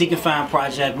behalf of the Seek and Find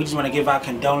Project, we just want to give our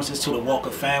condolences to the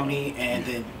Walker family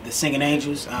and the Singing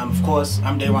Angels. Of course,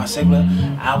 I'm Dayron Sigler.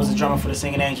 I was a drummer for the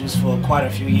Singing Angels for quite a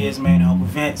few years, man. Uncle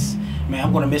Vince, man,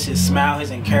 I'm going to miss his smile, his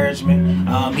encouragement.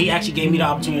 He actually gave me the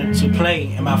opportunity to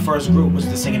play in my first group, which was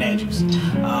the Singing Angels.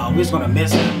 We're just going to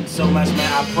miss him so much,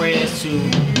 man. Our prayers to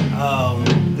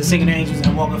the Singing Angels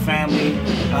and Walker family.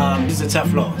 This is a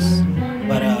tough loss,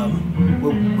 but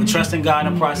we're trusting God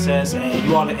in the process, and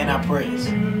you all are in our prayers.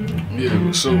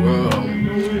 Yeah, so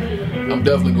I'm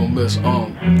definitely gonna miss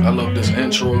I love this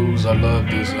intros, I love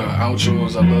this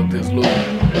outros, I love this look.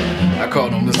 I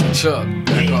called him Mr. Chuck.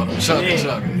 I called him Chuck.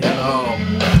 And I'm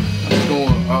just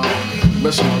gonna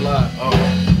miss him a lot.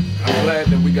 I'm glad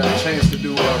that we got a chance to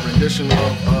do a rendition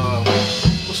of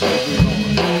what's song we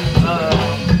doing?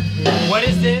 What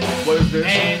is this? What is this?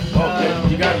 And,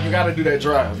 you gotta do that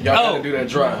drive. Y'all gotta do that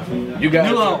drive. You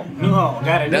got new home.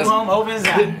 Got a new home over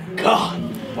inside. God.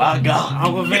 My God.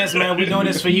 Uncle Vince, man, we doing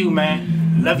this for you, man.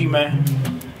 Love you, man.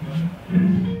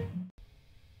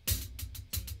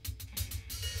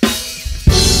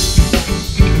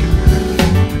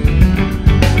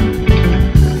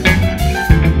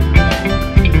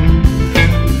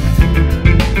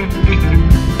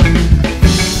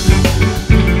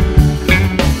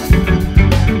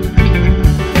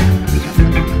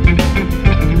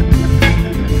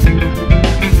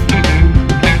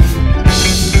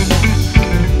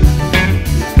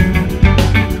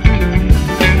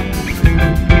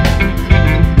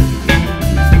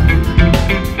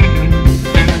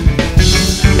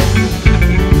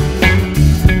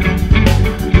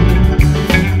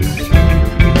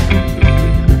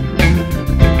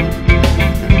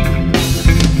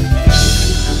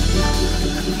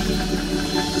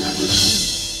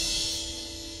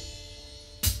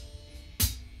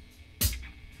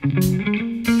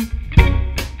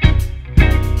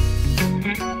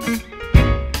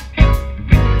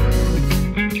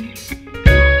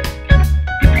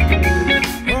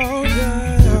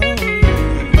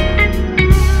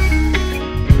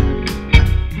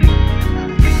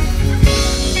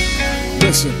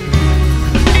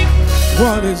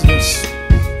 this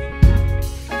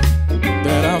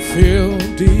that I feel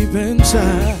deep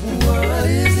inside? What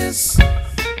is this?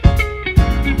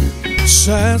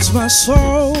 Sets my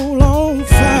soul on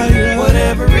fire.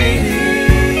 Whatever it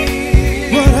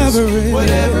is. Whatever it is.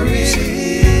 Whatever it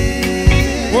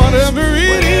is. Whatever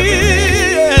it is.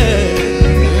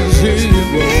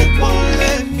 It won't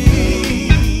let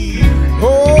me. Oh,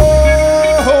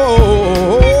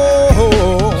 oh,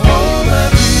 oh, All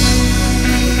of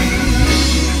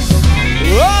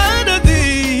one of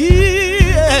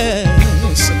these.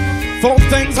 For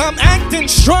things I'm acting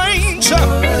strange.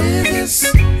 what is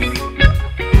this?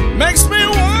 Makes me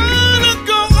wanna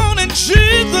go on in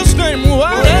Jesus' name.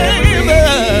 Whatever,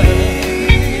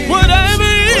 whatever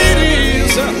it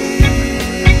is,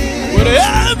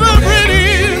 whatever it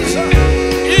is,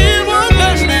 it won't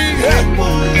let me. It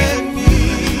won't let me.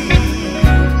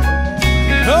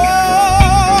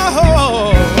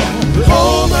 Oh,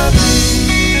 Hold my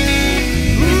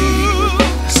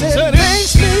said it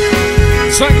makes me.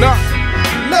 Sing that.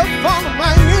 love all of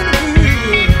my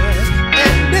enemies,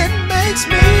 and it makes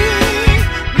me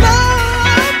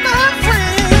love my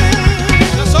friends.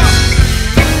 Yes, sir.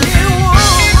 It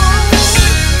won't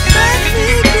let me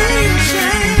be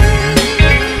ashamed.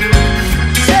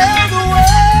 Tell the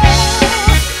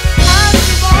world I'm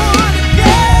born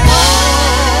again.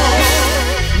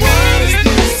 What is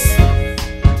this?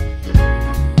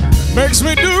 Makes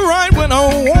me do right when I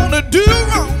wanna do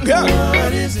wrong.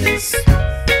 What is this?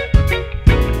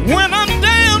 When I'm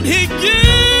down, he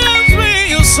gives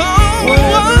me a song.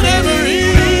 Whatever it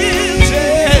is,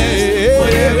 yeah.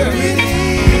 Whatever it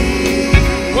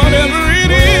is. Whatever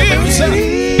it is,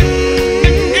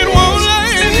 it won't let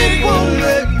me. It won't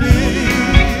let me.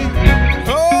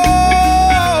 Oh,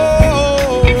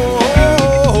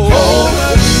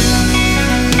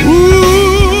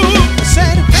 ooh,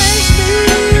 Said it makes me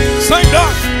sing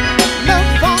that.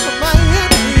 love all of my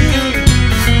enemies,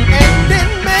 and it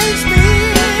makes me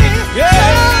Yeah.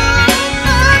 love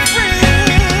my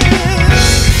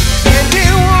friends. And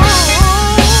it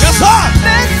won't Yes, sir.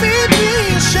 let me be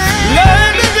ashamed.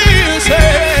 Let me be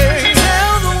ashamed.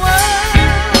 Tell the world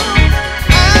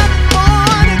I'm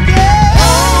born again.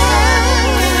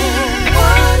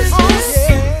 What is this?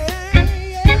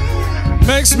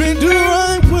 Makes me do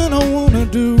right when I wanna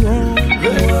do wrong.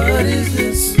 What is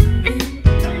this?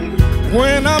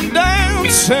 When I'm down,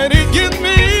 said he give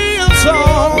me a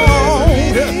song.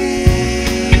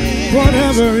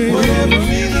 Whatever it is, whatever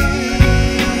it is,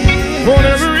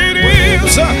 whatever it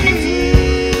is,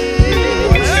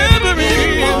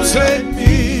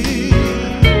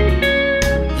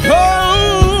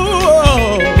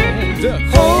 oh,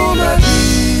 Hold my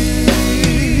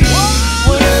peace.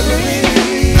 Whatever it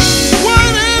is.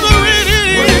 whatever it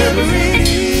is, Whatever it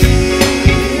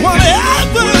is.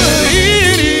 whatever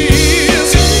it is,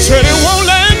 said it won't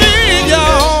let me go.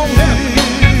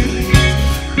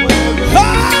 Oh,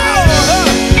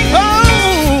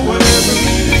 Whatever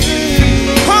it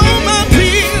is. hold my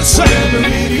peace.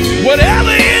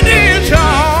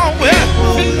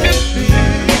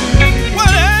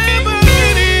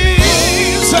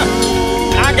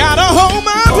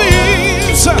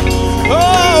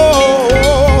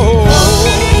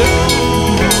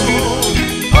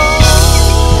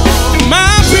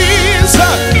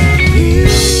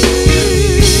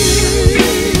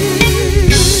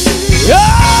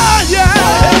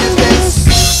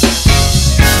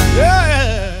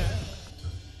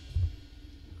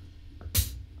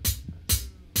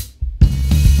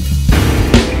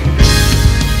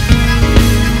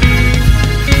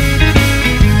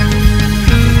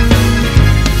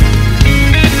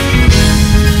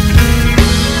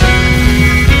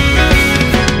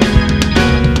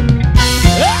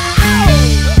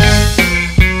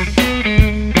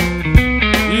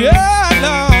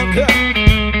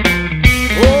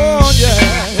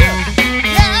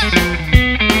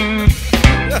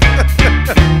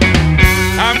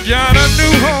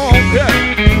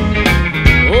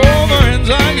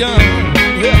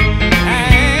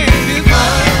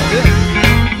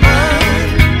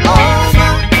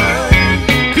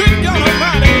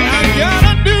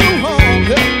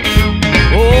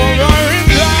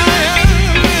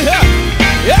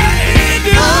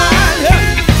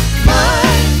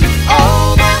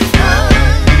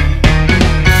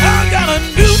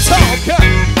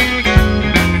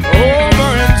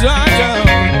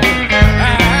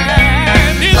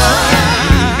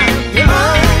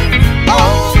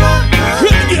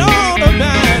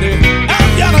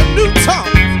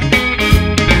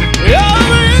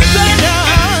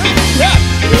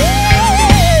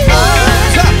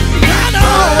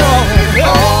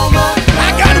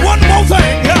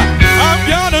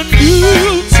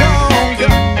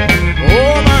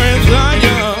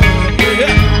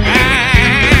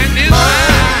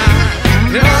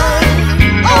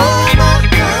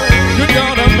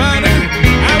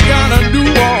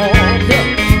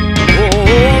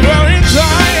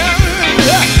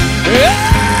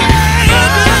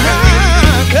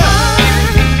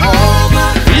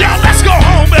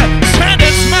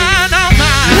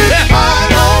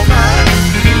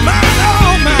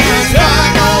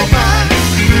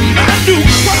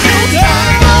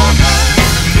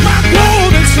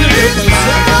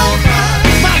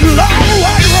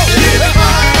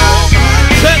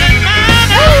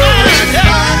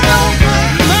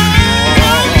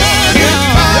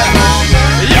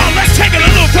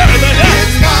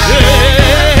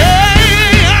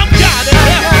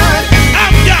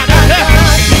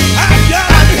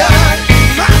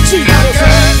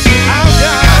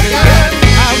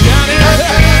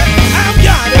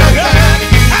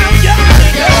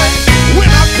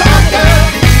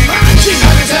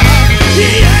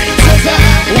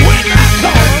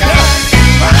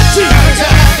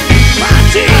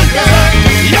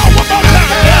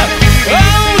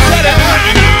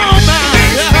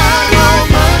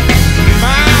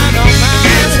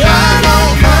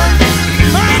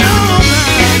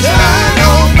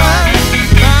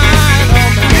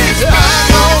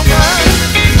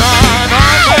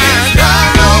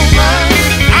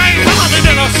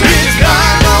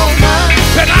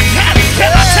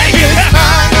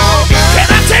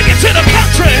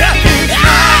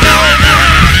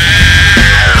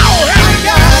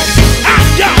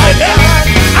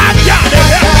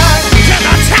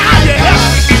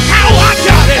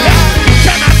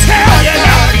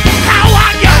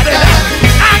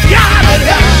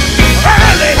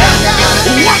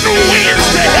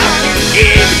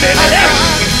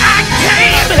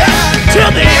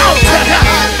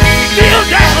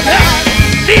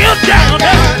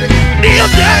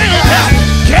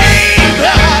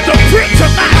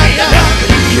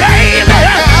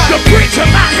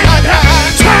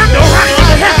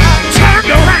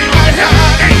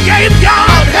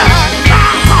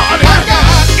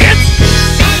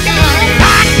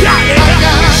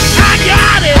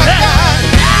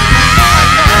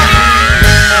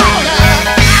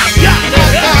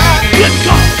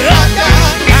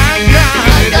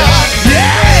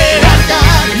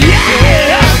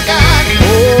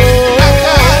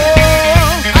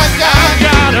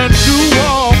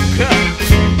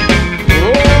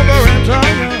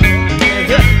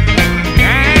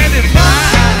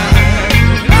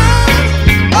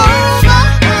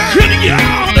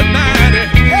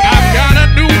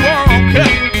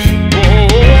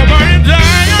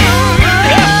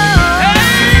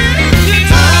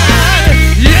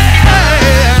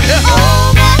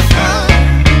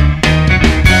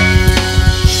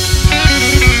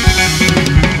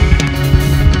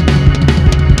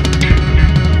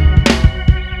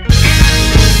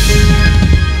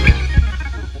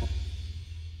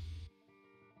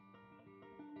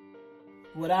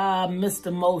 What I miss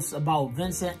the most about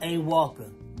Vincent A.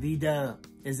 Walker, V-Dub,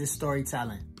 is his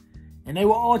storytelling. And they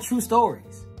were all true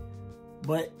stories.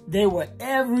 But they were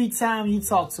every time you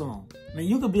talk to him. I mean,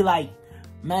 you could be like,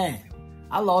 man,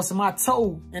 I lost my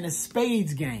toe in a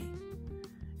spades game.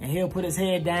 And he'll put his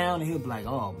head down and he'll be like,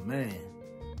 oh man,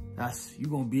 you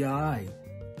gonna be all right.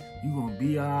 You gonna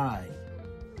be all right.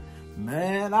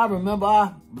 Man, I remember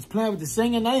I was playing with the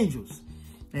Singing Angels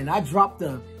and I dropped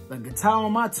the guitar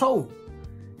on my toe.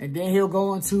 And then he'll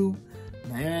go into,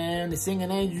 man, the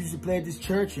Singing Angels used to play at this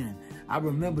church and I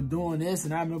remember doing this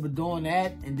and I remember doing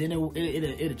that. And then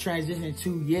it'll transition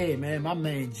into, yeah, man, my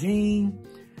man Gene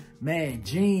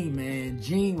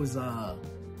was,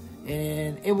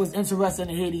 and it was interesting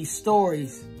to hear these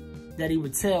stories that he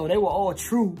would tell. They were all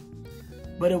true,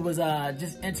 but it was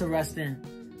just interesting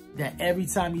that every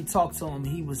time you talked to him,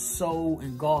 he was so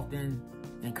engulfed in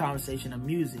conversation of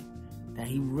music that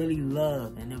he really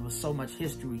loved, and there was so much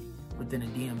history within the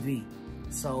DMV.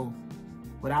 So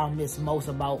what I miss most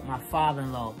about my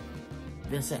father-in-law,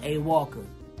 Vincent A. Walker,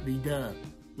 V-Dub,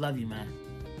 love you, man.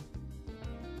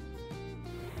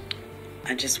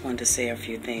 I just wanted to say a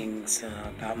few things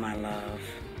about my love.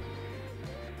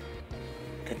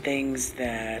 The things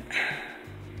that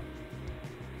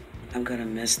I'm gonna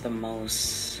miss the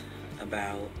most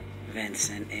about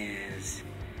Vincent is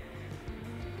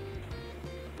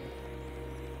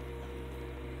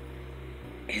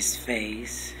his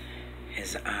face,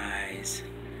 his eyes,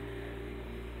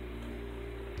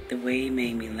 the way he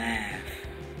made me laugh,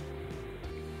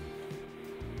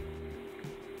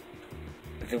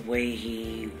 the way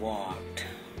he walked,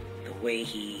 the way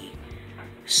he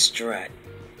strut,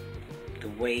 the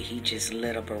way he just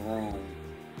lit up a room.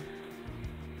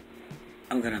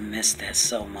 I'm gonna miss that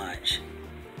so much.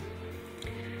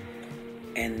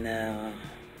 And the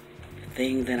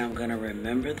thing that I'm gonna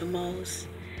remember the most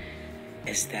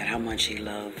is that how much he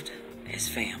loved his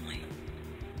family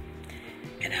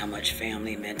and how much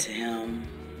family meant to him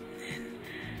and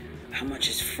how much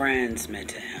his friends meant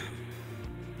to him.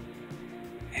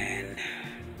 And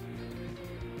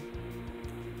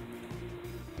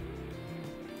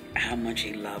how much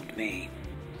he loved me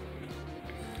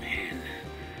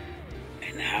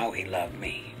and how he loved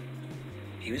me.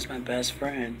 He was my best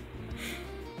friend,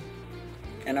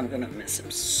 and I'm gonna miss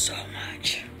him so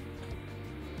much.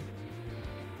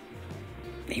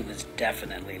 He was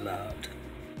definitely loved,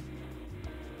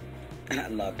 and I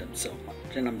loved him so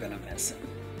much, and I'm gonna miss him.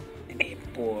 And hey,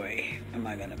 boy, am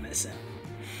I gonna miss him.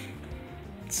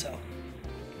 So,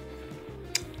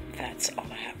 that's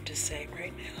all I have to say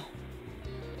right now.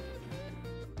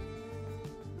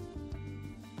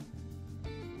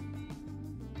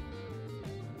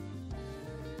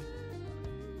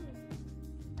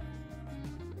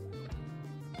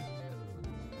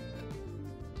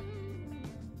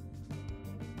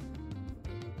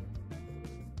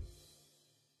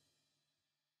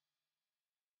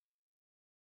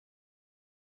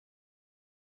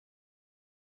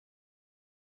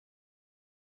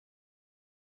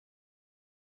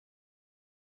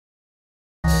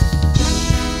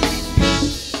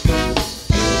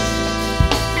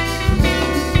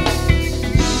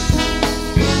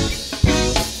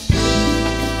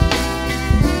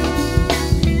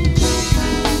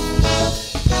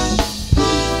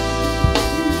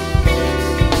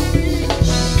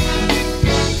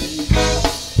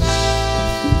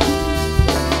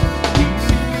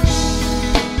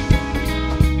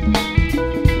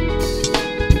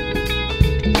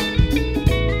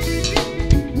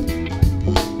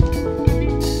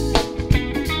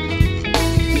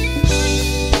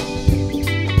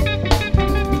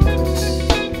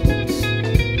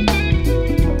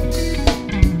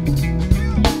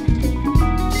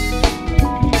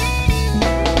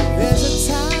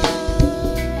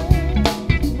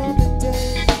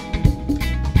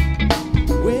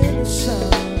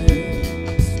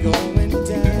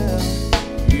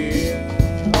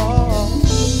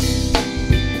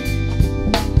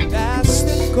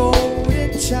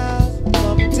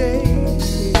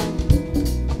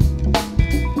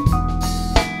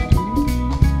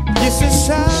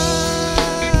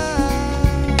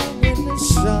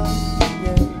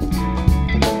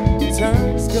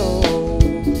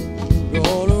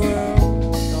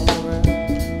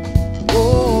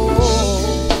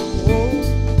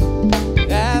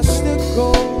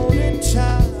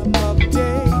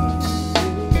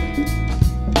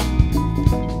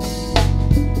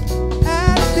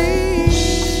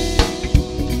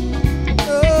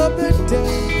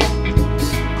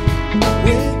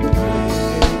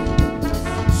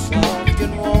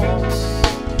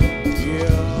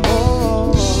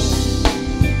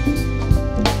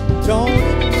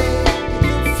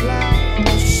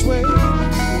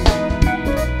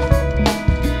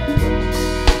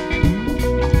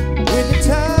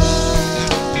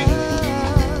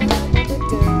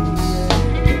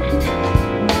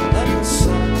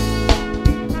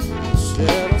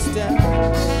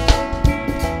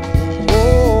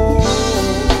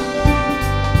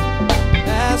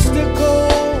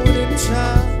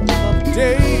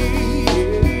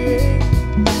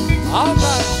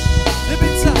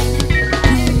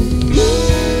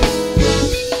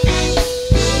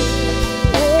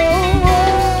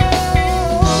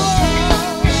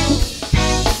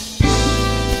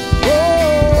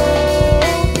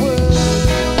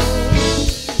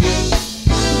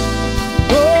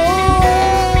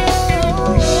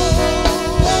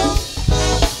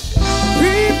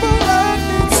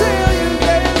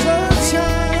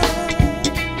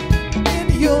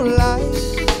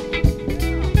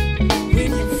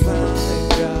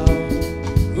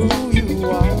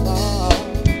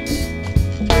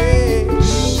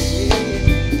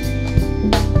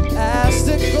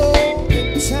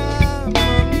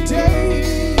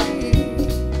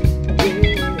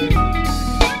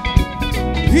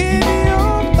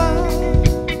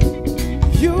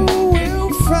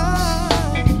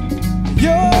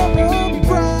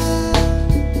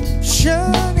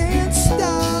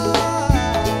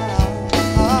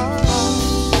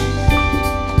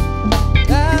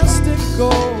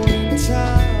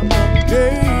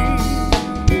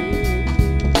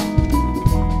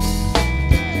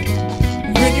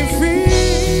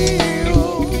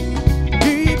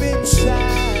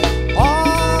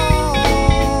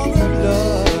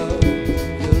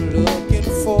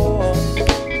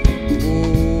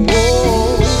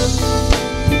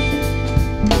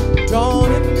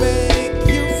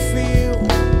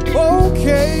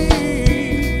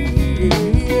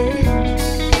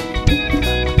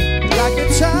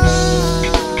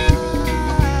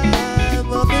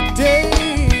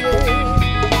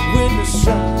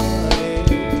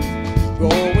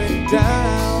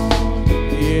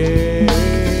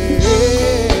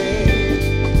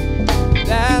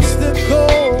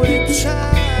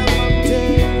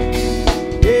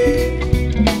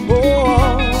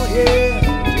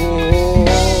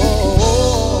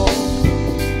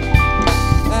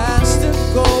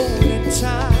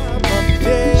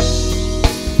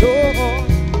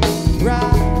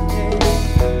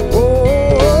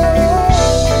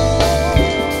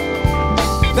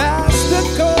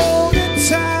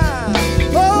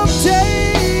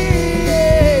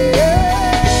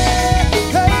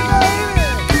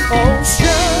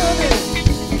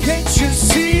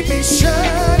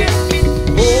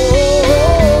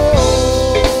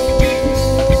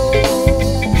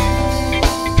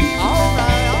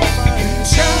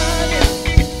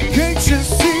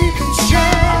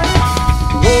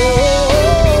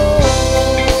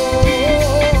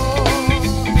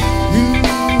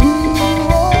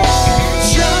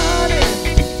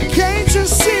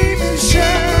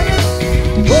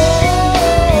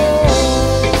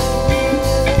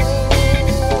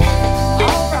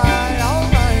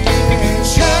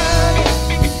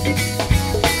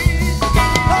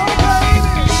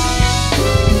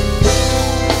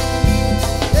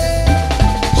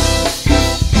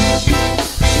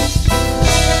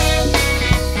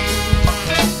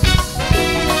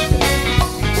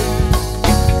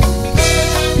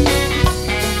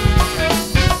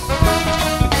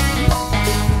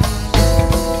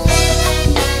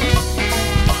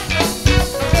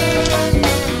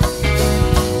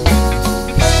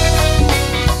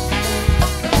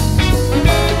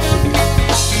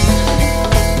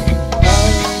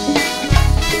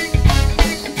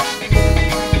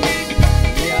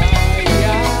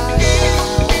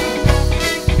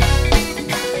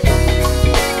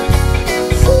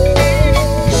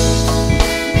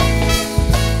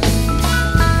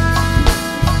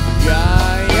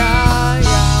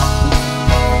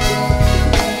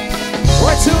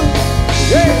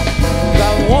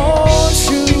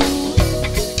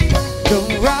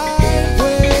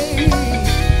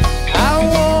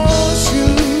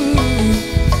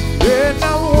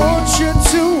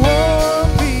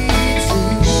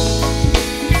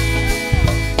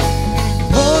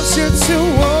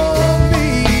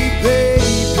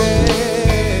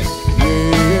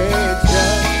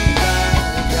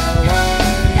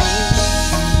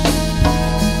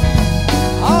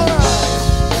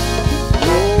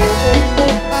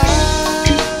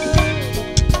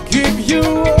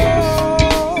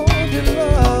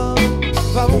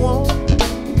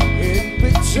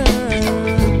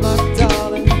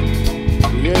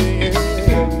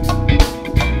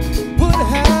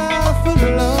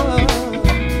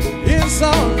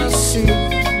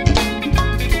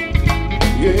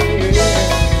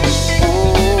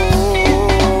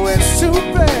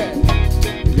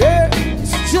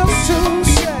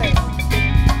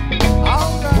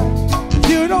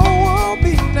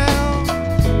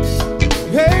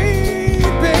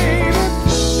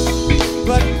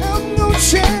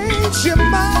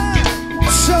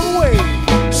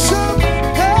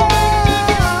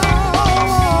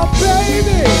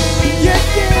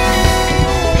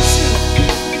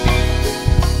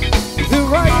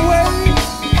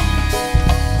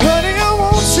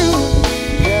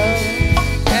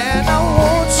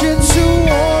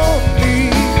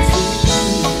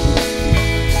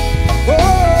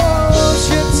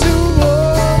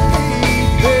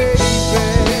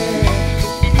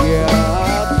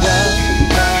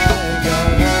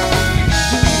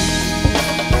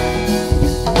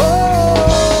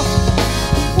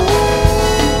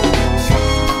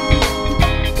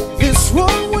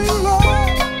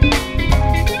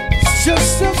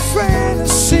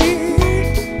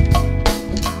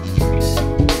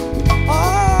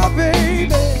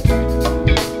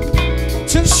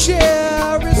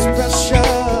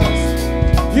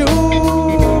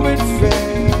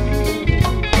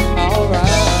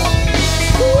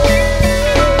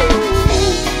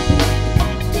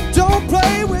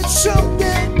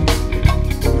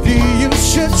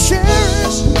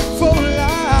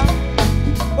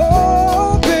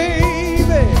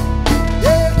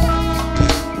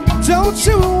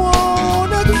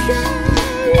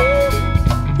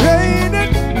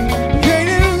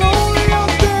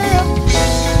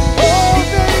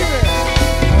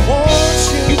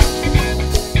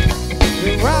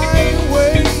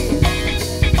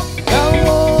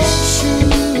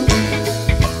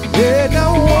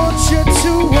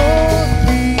 to want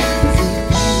me to.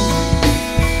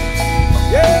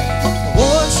 Yeah, I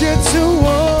want you to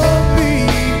want me,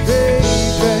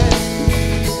 baby.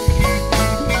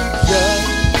 Just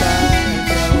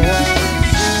like I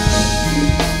want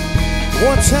you.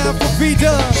 One time for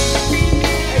B-Dub.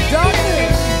 Hey,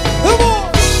 darling, come on.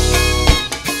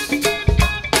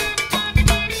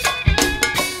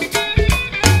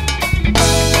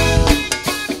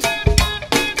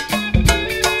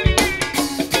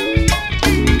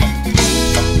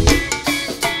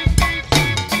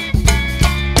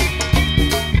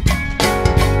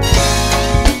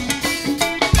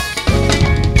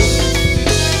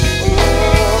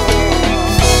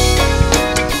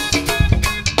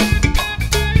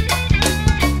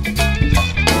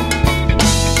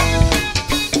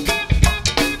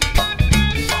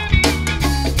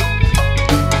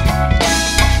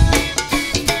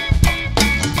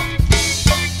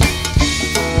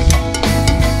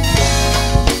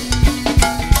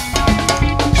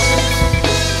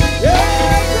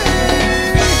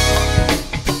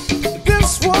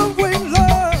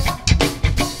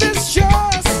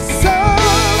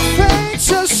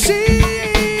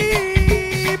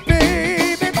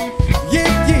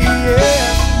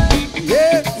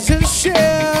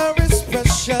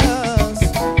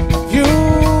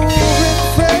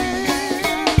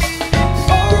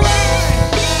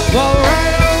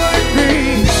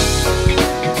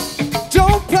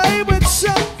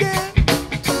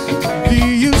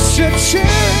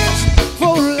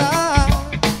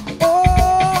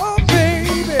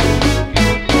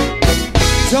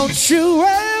 Don't you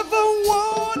ever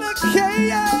wanna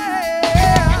care?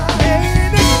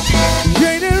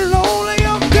 Ain't it lonely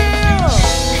up there?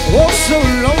 Oh, so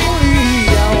lonely.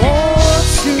 I want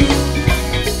you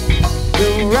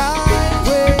the right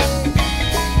way.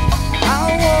 I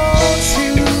want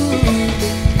you,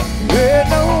 and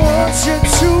I want you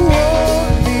to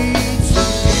want me too.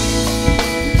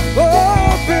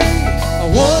 Oh, baby, I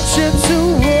want you to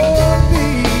want me,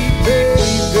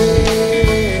 baby.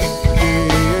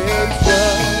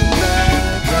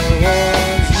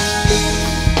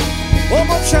 One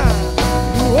more time.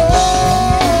 Oh,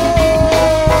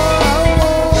 I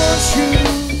want you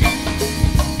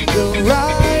the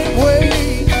right way.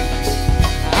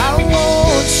 I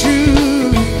want you,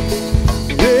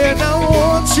 and I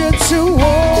want you to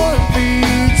want me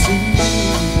too.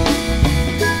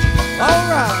 All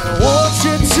right, I want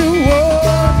you to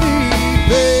want me,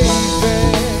 baby.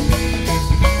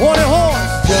 Want it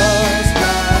horse, just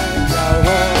like I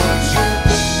want you.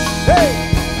 Hey,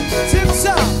 tip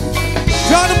top.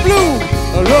 Johnny Blue,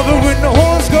 I love it when the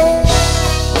horns go.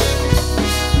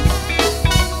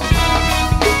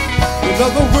 I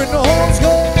love it when the horns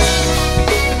go.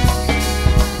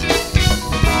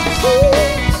 Ooh,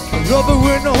 I love it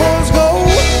when the horns go.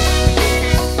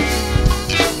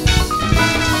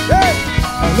 Hey,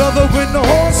 I love it when the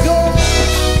horns go.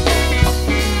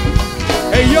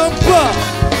 Hey, young buck,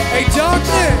 hey,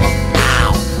 darkness.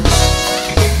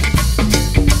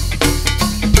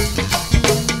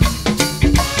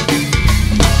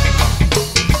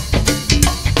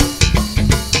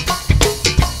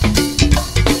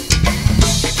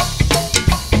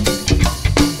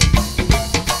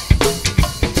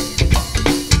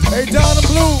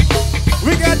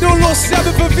 We gotta do a little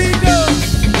stepping for Vita.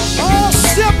 Oh,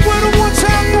 step with it one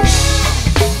time.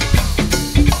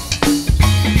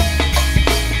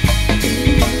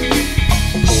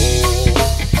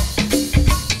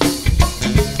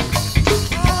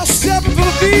 Oh, stepping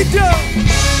for Vita.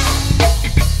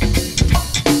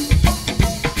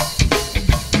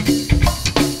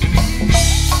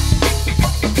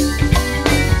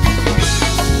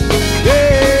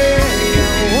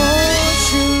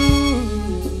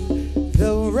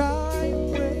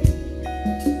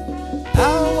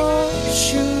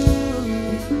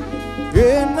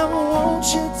 And I want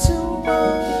you to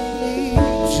want me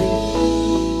too.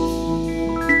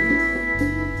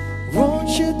 Want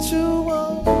you to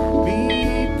want me,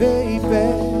 baby,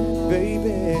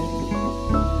 baby.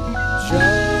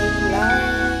 Just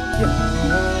like you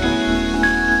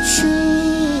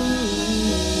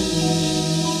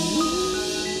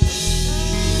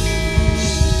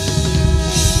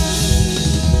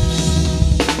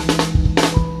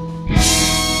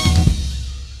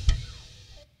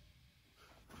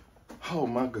Oh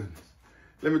my goodness.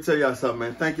 Let me tell y'all something,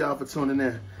 man. Thank y'all for tuning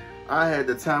in. I had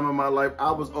the time of my life.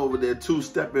 I was over there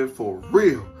two-stepping for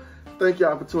real. Thank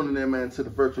y'all for tuning in, man, to the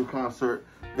virtual concert,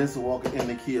 Vincent Walker in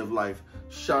the Key of Life.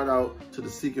 Shout out to the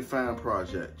Seek and Find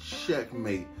Project,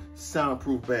 Checkmate,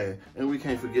 Soundproof Band, and we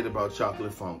can't forget about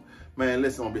Chocolate Funk. Man,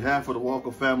 listen, on behalf of the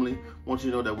Walker family, I want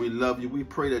you to know that we love you. We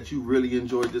pray that you really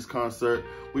enjoyed this concert.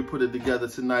 We put it together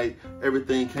tonight.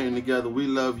 Everything came together. We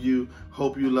love you.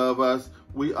 Hope you love us.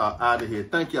 We are out of here.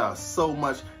 Thank y'all so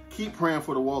much. Keep praying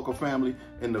for the Walker family,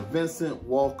 and the Vincent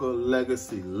Walker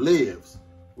legacy lives.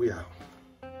 We out.